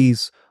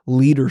 3's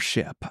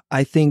leadership.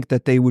 I think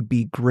that they would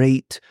be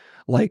great,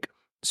 like,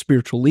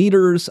 spiritual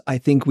leaders. I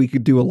think we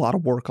could do a lot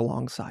of work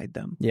alongside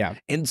them. Yeah.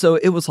 And so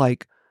it was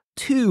like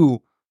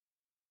 2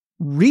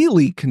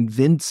 really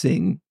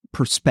convincing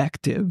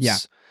perspectives. Yeah.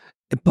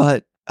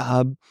 But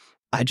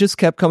I just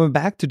kept coming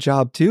back to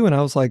job 2, and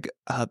I was like,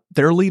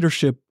 their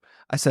leadership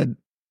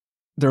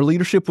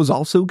was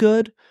also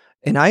good.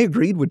 And I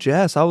agreed with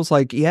Jess. I was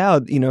like, yeah,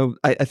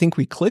 I think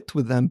we clicked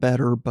with them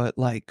better, but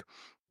like,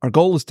 our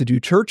goal is to do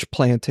church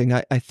planting.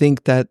 I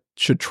think that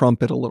should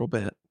trump it a little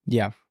bit.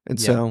 Yeah. And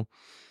yeah. so.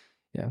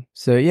 Yeah.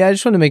 So yeah, I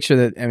just want to make sure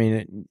that, I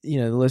mean,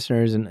 the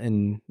listeners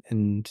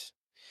and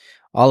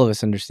all of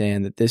us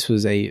understand that this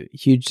was a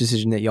huge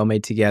decision that y'all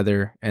made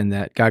together, and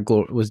that God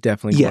was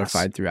definitely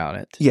glorified throughout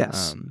it.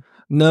 Yes.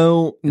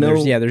 No.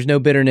 There's no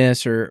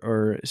bitterness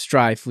or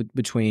strife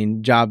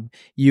between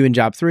you and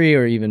job 3,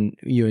 or even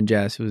you and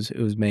Jess. It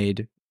was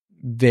made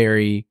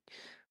very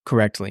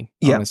correctly,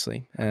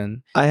 honestly.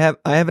 And I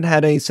haven't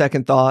had any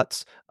second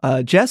thoughts.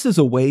 Jess is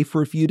away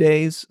for a few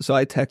days, so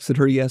I texted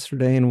her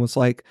yesterday and was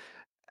like,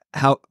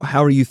 how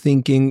are you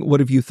thinking? What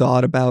have you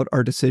thought about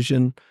our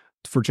decision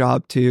for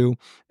job 2?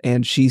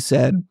 And she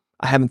said,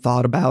 I haven't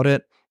thought about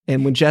it.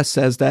 And when Jess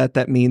says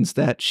that means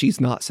that she's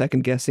not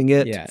second guessing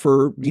it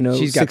for,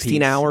 she's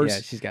 16 hours.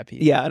 Yeah, she's got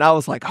peace. Yeah. And I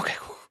was like, okay.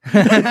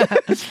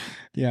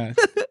 Yeah.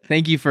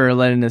 Thank you for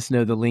letting us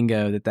know the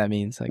lingo that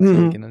means, like, so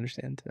we can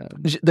understand.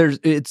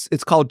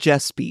 It's called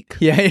Jess Speak.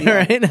 Yeah,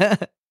 right.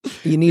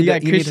 You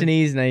got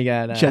Christianese, now you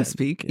got Jess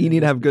Speak. You need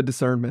to have good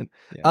discernment.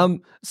 Yeah.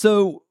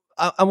 So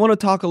I want to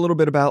talk a little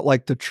bit about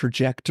like the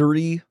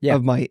trajectory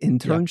of my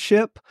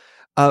internship.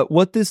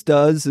 What this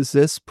does is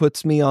this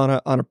puts me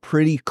on a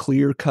pretty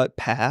clear-cut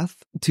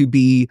path to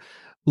be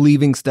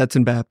leaving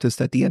Stetson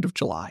Baptist at the end of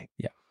July.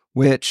 Yeah.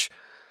 Which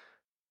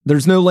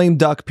there's no lame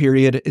duck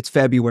period. It's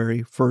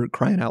February, for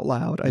crying out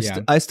loud.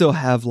 I still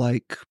have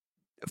like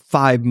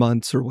 5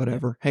 months or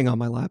whatever. Hang on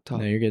my laptop.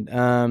 No, you're good.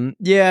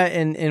 Yeah,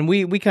 and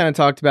we kind of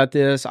talked about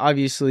this.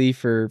 Obviously,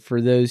 for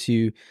those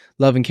who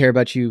love and care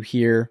about you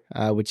here,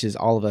 which is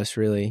all of us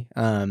really.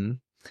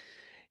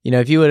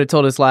 If you would have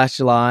told us last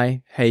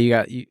July,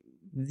 hey,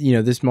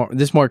 this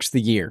marks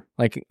the year.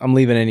 Like, I'm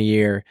leaving in a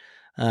year.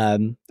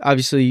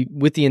 Obviously,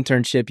 with the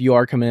internship, you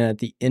are coming in at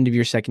the end of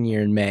your second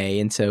year in May,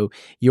 and so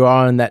you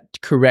are on that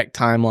correct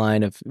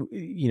timeline of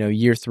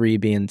year 3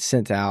 being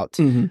sent out.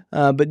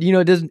 But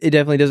it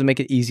definitely doesn't make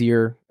it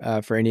easier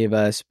for any of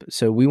us.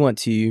 So we want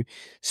to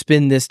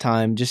spend this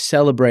time just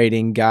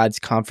celebrating God's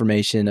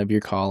confirmation of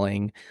your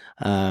calling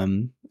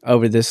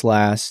over this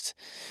last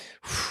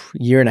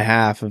year and a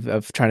half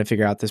of trying to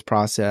figure out this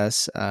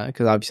process,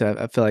 because obviously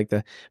I feel like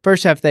the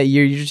first half of that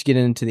year you're just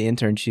getting into the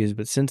intern shoes,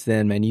 but since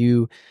then, man,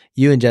 you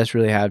and Jess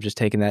really have just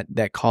taken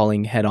that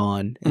calling head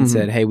on and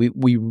said, hey,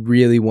 we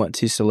really want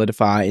to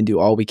solidify and do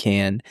all we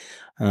can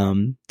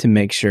to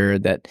make sure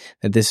that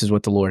this is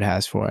what the Lord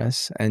has for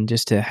us, and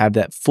just to have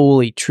that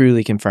fully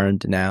truly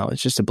confirmed now.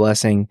 It's just a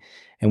blessing,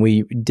 and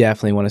we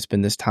definitely want to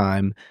spend this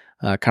time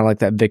kind of like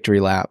that victory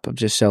lap of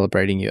just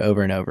celebrating you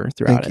over and over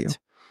throughout it.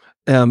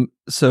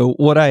 So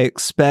what I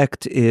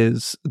expect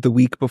is the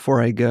week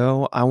before I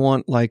go, I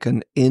want like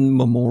an in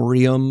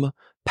memoriam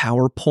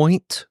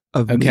PowerPoint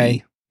of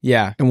me.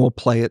 Yeah. And we'll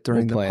play it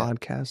during the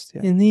podcast.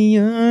 Yeah. In the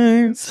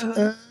arms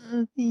of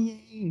the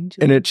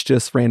angel. And it's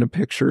just random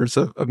pictures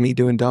of me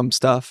doing dumb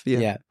stuff.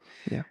 Yeah.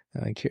 Yeah.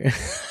 I like your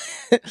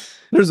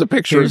There's a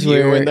picture of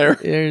you in there.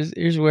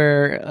 Here's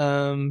where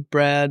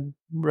Brad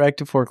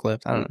wrecked a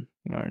forklift. I don't know.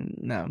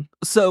 No.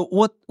 So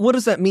what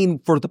does that mean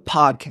for the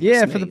podcast?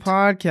 Yeah, for the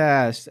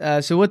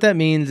podcast. So what that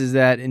means is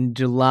that in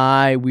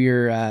July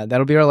we're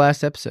that'll be our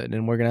last episode,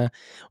 and we're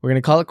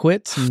gonna call it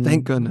quits. And,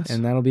 thank goodness.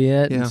 And that'll be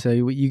it. Yeah. And so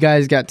you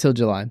guys got till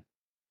July.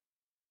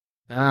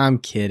 I'm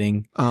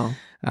kidding. Oh.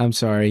 I'm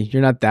sorry.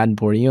 You're not that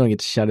important. You don't get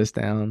to shut us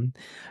down.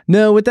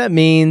 No, what that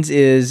means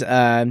is,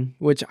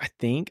 which I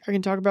think I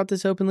can talk about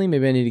this openly.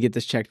 Maybe I need to get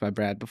this checked by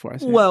Brad before I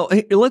say Well,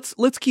 hey,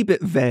 let's keep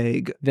it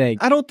vague.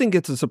 I don't think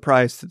it's a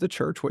surprise to the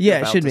church what you're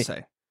about to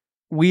say.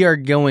 We are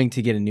going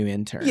to get a new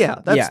intern.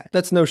 Yeah,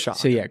 that's no shock.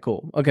 So yeah,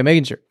 cool. Okay,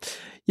 making sure.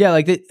 Yeah,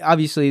 like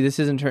obviously this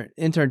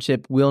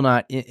internship will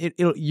not.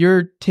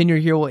 Your tenure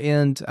here will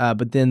end,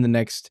 but then the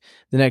next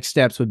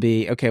steps would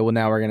be, okay, well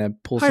now we're gonna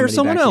hire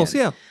someone back else.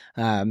 in.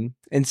 Yeah.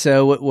 And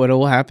so what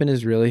will happen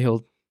is really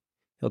he'll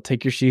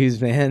take your shoes,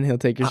 man. He'll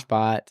take your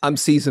spot. I'm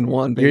season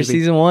 1, baby. You're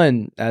season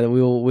 1.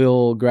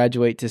 We'll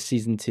graduate to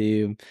season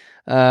 2.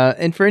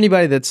 And for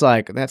anybody that's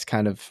like, that's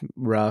kind of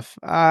rough,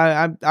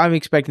 I'm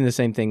expecting the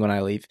same thing when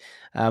I leave.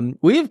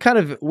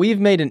 We've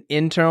made an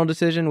internal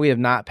decision. We have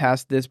not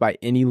passed this by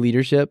any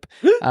leadership.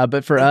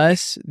 But for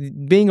us,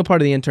 being a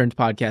part of the Interns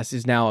podcast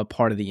is now a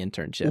part of the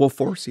internship. We'll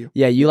force you.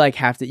 Yeah, you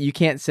have to. You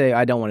can't say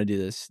I don't want to do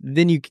this.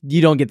 Then you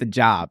don't get the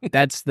job.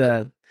 That's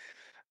the.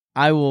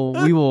 I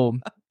will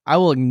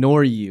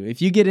ignore you. If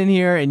you get in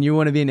here and you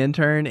want to be an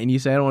intern and you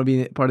say I don't want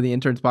to be part of the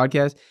Interns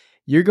podcast,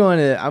 you're going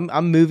to.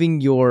 I'm moving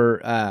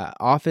your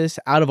office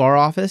out of our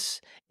office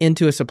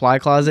into a supply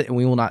closet, and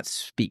we will not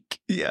speak.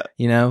 Yeah,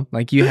 you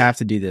have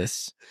to do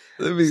this.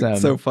 That'd be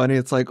so funny.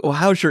 It's like, well,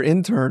 how's your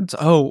interns?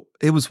 Oh,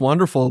 it was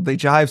wonderful. They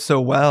jive so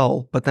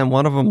well, but then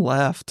one of them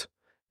left,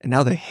 and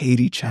now they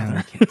hate each other.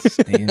 I can't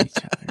stand each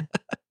other.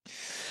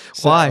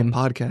 Why?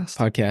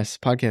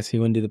 Podcast. He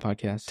wouldn't do the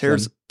podcast.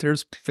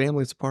 Tears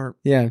families apart.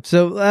 Yeah.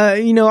 So,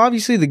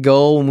 obviously the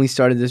goal when we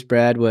started this,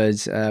 Brad,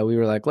 was we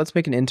were like, let's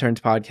make an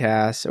interns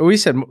podcast. Or we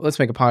said, let's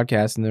make a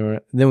podcast. And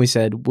then we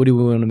said, what do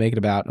we want to make it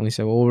about? And we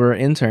said, well, we're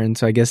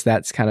interns. So I guess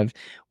that's kind of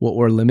what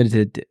we're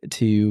limited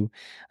to.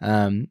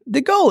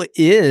 The goal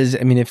is,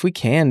 if we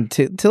can,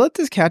 to let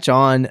this catch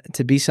on,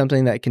 to be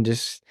something that can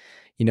just,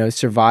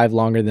 survive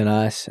longer than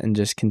us and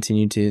just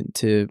continue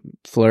to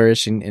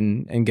flourish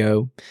and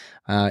go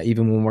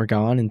even when we're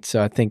gone. And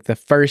so I think the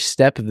first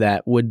step of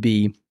that would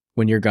be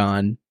when you're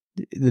gone.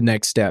 The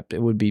next step,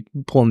 it would be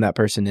pulling that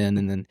person in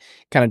and then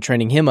kind of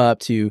training him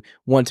up to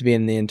want to be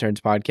in the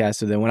Interns podcast.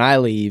 So then when I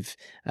leave,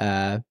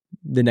 the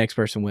next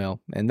person will.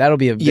 And that'll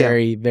be a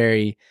very,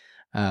 very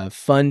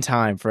fun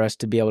time for us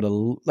to be able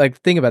to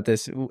think about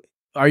this.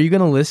 Are you going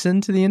to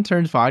listen to the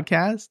Interns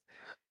podcast?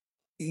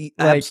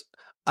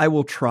 I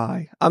will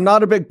try. I'm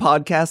not a big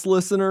podcast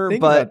listener,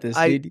 but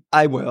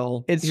I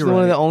will. It's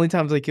one of the only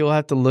times you'll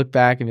have to look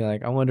back and be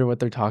like, I wonder what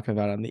they're talking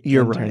about on the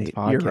Interns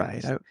podcast. You're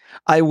right.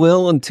 I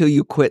will until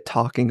you quit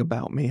talking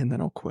about me, and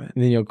then I'll quit.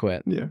 And then you'll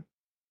quit. Yeah.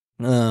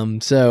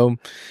 So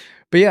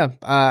But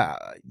yeah,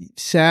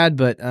 sad,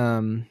 but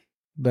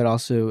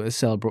also a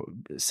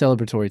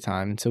celebratory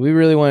time. And so we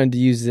really wanted to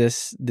use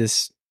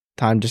this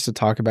time just to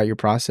talk about your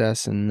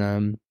process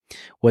and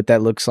what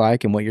that looks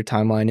like and what your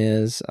timeline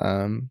is.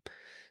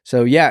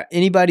 So yeah,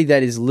 anybody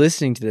that is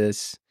listening to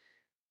this,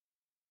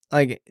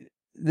 like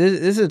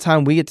this is a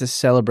time we get to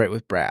celebrate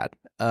with Brad.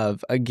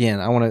 Again,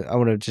 I want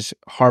to just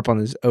harp on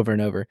this over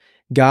and over.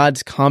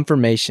 God's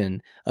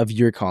confirmation of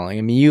your calling.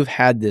 I mean, you've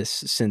had this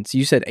since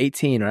you said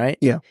 18, right?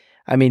 Yeah.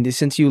 I mean,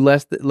 since you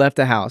left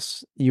the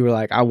house, you were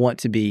like, I want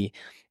to be.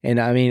 And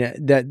I mean,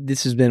 that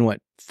this has been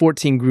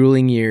 14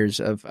 grueling years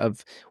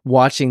of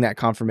watching that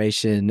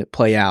confirmation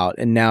play out,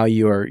 and now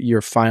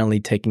you're finally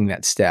taking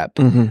that step,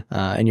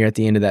 and you're at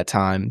the end of that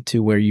time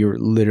to where you're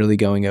literally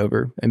going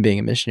over and being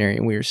a missionary.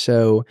 And we are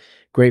so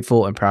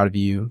grateful and proud of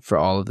you for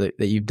all of that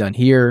you've done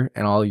here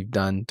and all you've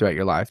done throughout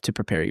your life to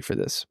prepare you for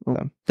this.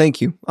 So,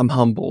 thank you. I'm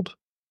humbled.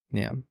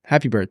 Yeah,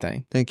 happy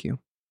birthday. Thank you.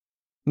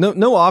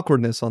 No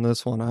awkwardness on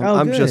this one.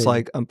 I'm just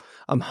like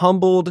I'm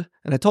humbled,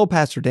 and I told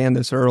Pastor Dan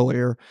this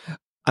earlier.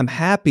 I'm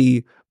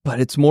happy, but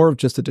it's more of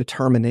just a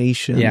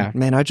determination. Yeah,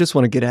 man, I just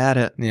want to get at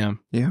it. Yeah.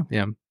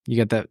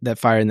 You got that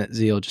fire and that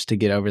zeal just to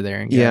get over there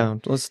and go. Yeah,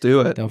 let's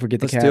do it. Don't forget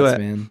the let's cats, do it.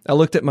 man. I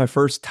looked at my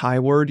first Thai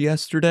word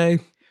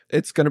yesterday.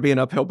 It's going to be an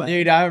uphill battle.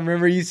 Dude, I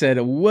remember you said,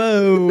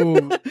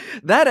 whoa.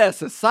 That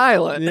S is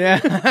silent.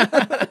 Yeah.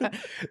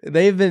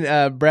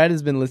 Brad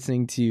has been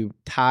listening to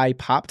Thai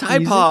pop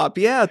music.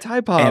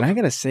 Thai pop. And I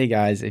got to say,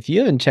 guys, if you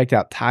haven't checked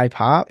out Thai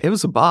pop. It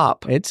was a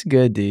bop. It's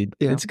good, dude.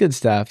 Yeah. It's good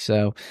stuff.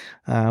 So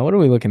what are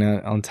we looking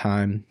at on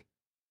time?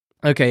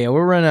 Okay, yeah,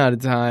 we're running out of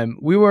time.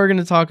 We were going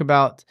to talk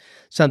about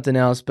something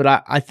else, but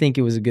I think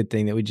it was a good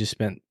thing that we just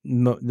spent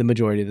the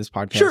majority of this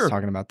podcast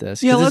talking about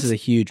this. Yeah, this is a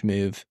huge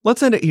move.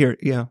 Let's end it here,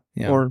 yeah.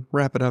 Or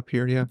wrap it up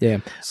here, yeah. Yeah.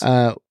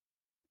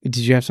 Did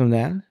you have something to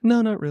add?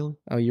 No, not really.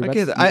 Oh, you're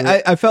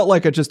I felt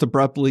like I just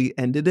abruptly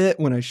ended it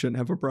when I shouldn't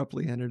have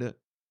abruptly ended it.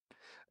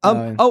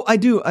 I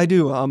do.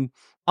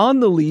 On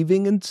the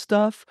leaving and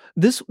stuff,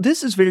 this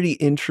is very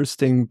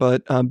interesting,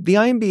 but the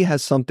IMB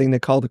has something they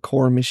call the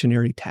core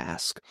missionary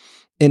task.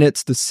 And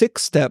it's the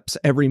 6 steps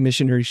every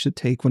missionary should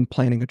take when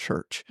planning a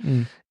church.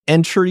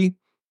 Entry,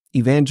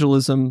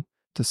 evangelism,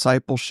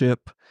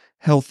 discipleship,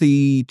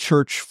 healthy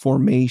church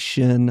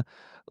formation,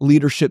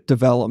 leadership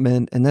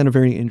development, and then a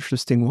very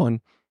interesting one,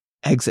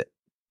 exit.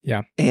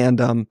 Yeah.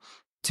 And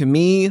to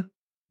me,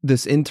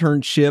 this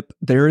internship,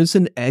 there is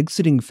an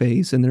exiting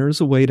phase, and there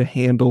is a way to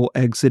handle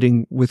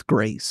exiting with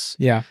grace.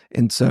 Yeah.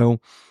 And so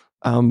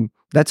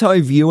that's how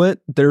I view it.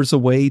 There's a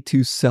way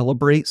to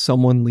celebrate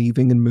someone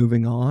leaving and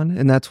moving on,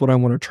 and that's what I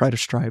want to try to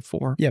strive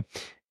for. Yeah.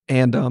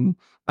 And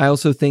I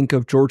also think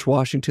of George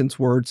Washington's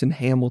words in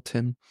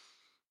Hamilton.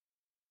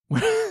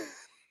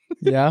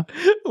 Yeah.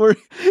 Where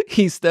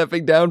he's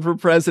stepping down for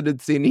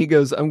presidency, and he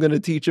goes, I'm going to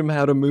teach him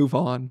how to move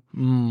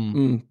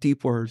on.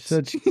 Deep words.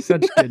 Such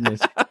goodness.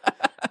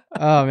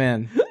 Oh,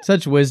 man.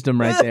 Such wisdom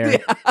right there.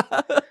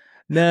 Yeah.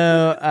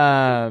 No,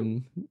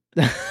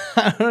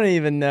 I don't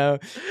even know.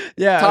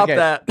 Yeah, Top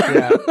that.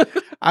 Yeah.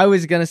 I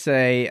was gonna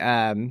say,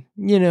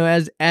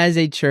 as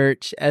a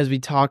church, as we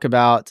talk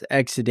about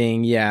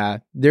exiting,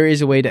 there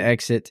is a way to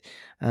exit,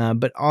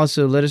 but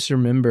also let us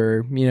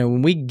remember,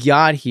 when we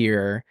got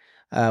here,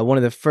 one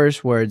of the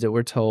first words that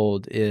we're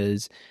told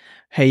is,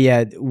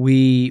 hey,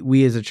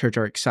 we as a church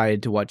are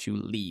excited to watch you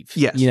leave.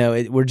 Yes.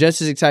 We're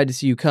just as excited to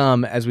see you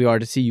come as we are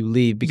to see you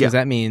leave, because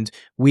that means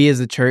we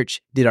as a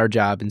church did our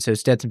job. And so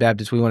Stetson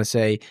Baptist, we want to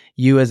say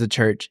you as a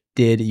church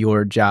did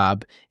your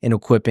job in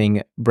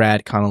equipping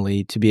Brad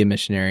Connolly to be a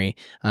missionary,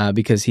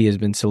 because he has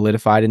been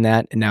solidified in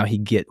that. And now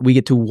we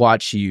get to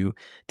watch you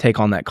take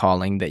on that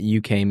calling that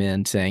you came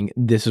in saying,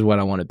 this is what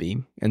I want to be.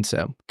 And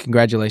so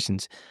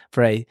congratulations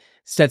for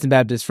Stetson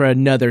Baptist for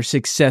another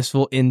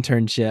successful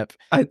internship.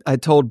 I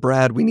told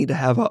Brad we need to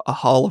have a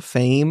Hall of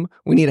Fame.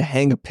 We need to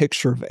hang a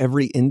picture of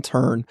every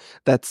intern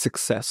that's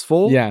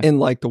successful in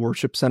the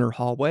worship center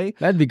hallway.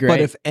 That'd be great. But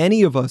if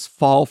any of us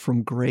fall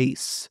from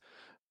grace,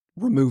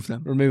 remove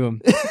them.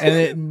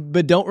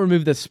 But don't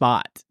remove the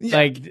spot. Yeah.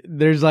 Like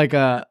there's like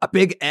a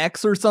big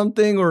X or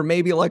something, or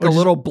maybe like a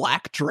little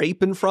black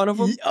drape in front of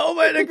them. Oh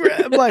my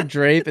God, black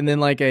drape, and then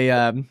like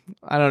a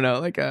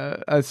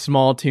a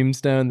small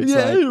tombstone.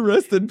 That's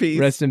rest in peace.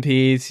 Rest in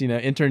peace.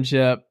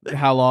 Internship.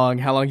 How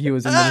long he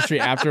was in ministry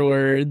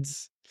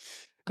afterwards.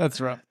 That's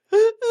rough.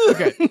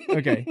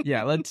 Okay.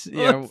 Yeah,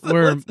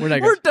 we're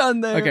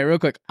done there. Okay, real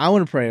quick. I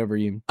want to pray over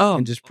you.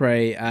 And just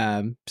pray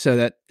so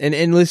that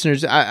and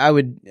listeners, I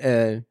would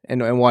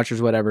and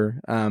watchers, whatever.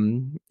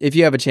 If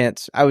you have a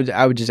chance, I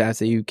would just ask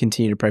that you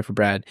continue to pray for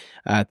Brad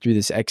through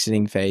this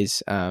exiting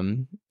phase.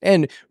 And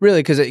really,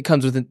 because it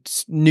comes with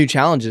new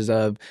challenges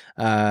of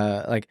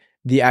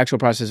the actual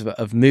process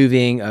of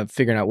moving, of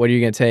figuring out what are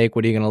you going to take,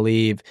 what are you going to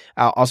leave,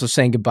 also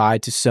saying goodbye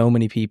to so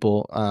many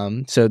people.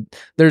 So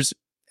there's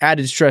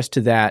added stress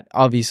to that,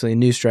 obviously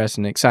new stress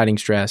and exciting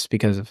stress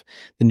because of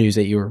the news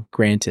that you were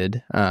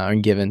granted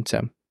and given.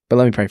 So, but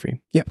let me pray for you.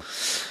 Yeah.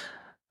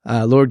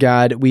 Lord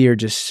God, we are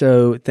just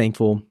so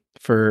thankful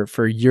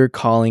for your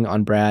calling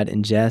on Brad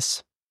and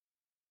Jess.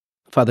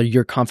 Father,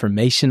 your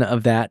confirmation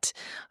of that,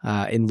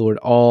 and Lord,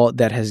 all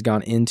that has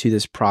gone into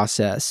this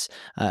process,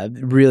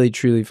 really,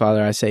 truly,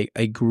 Father, I say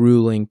a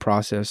grueling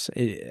process.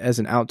 As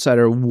an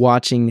outsider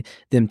watching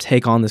them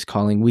take on this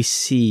calling, we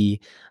see,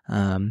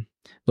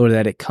 Lord,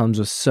 that it comes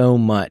with so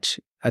much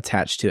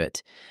attached to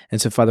it. And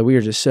so, Father, we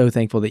are just so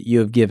thankful that you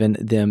have given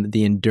them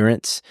the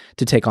endurance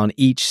to take on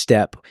each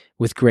step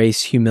with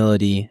grace,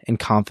 humility, and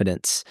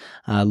confidence,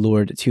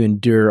 Lord, to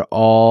endure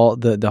all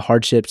the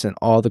hardships and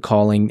all the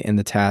calling and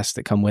the tasks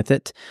that come with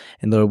it.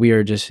 And Lord, we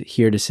are just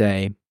here to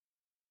say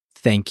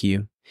thank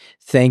you.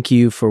 Thank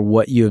you for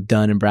what you have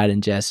done in Brad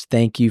and Jess.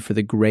 Thank you for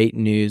the great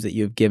news that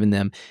you have given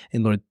them.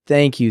 And Lord,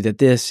 thank you that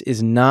this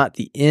is not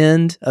the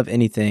end of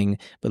anything,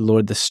 but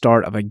Lord, the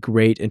start of a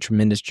great and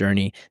tremendous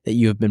journey that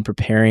you have been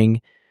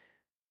preparing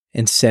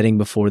and setting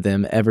before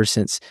them ever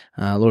since,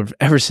 Lord,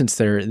 ever since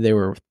they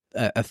were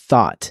a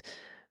thought.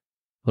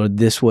 Lord,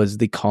 this was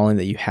the calling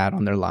that you had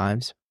on their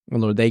lives.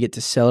 And Lord, we get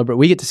to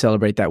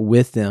celebrate that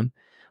with them,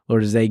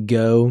 Lord, as they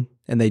go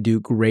and they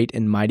do great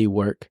and mighty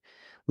work.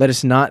 Let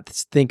us not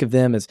think of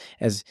them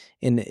as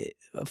in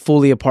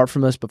fully apart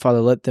from us, but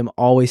Father, let them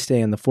always stay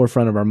in the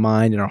forefront of our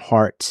mind and our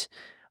hearts,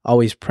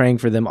 always praying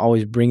for them,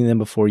 always bringing them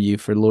before you.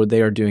 For Lord,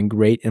 they are doing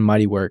great and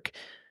mighty work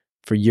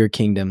for your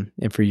kingdom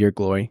and for your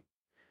glory.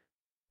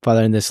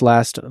 Father, in this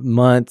last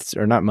month,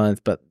 or not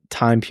month, but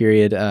time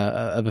period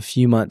of a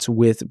few months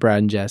with Brad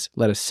and Jess,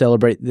 let us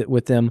celebrate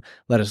with them.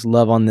 Let us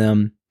love on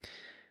them.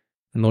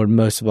 And Lord,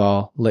 most of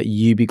all, let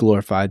you be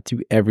glorified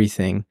through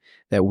everything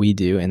that we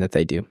do and that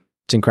they do.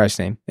 It's in Christ's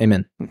name.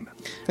 Amen. Thanks,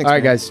 all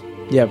right, man. guys.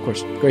 Yeah, of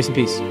course. Grace and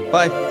peace.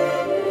 Bye.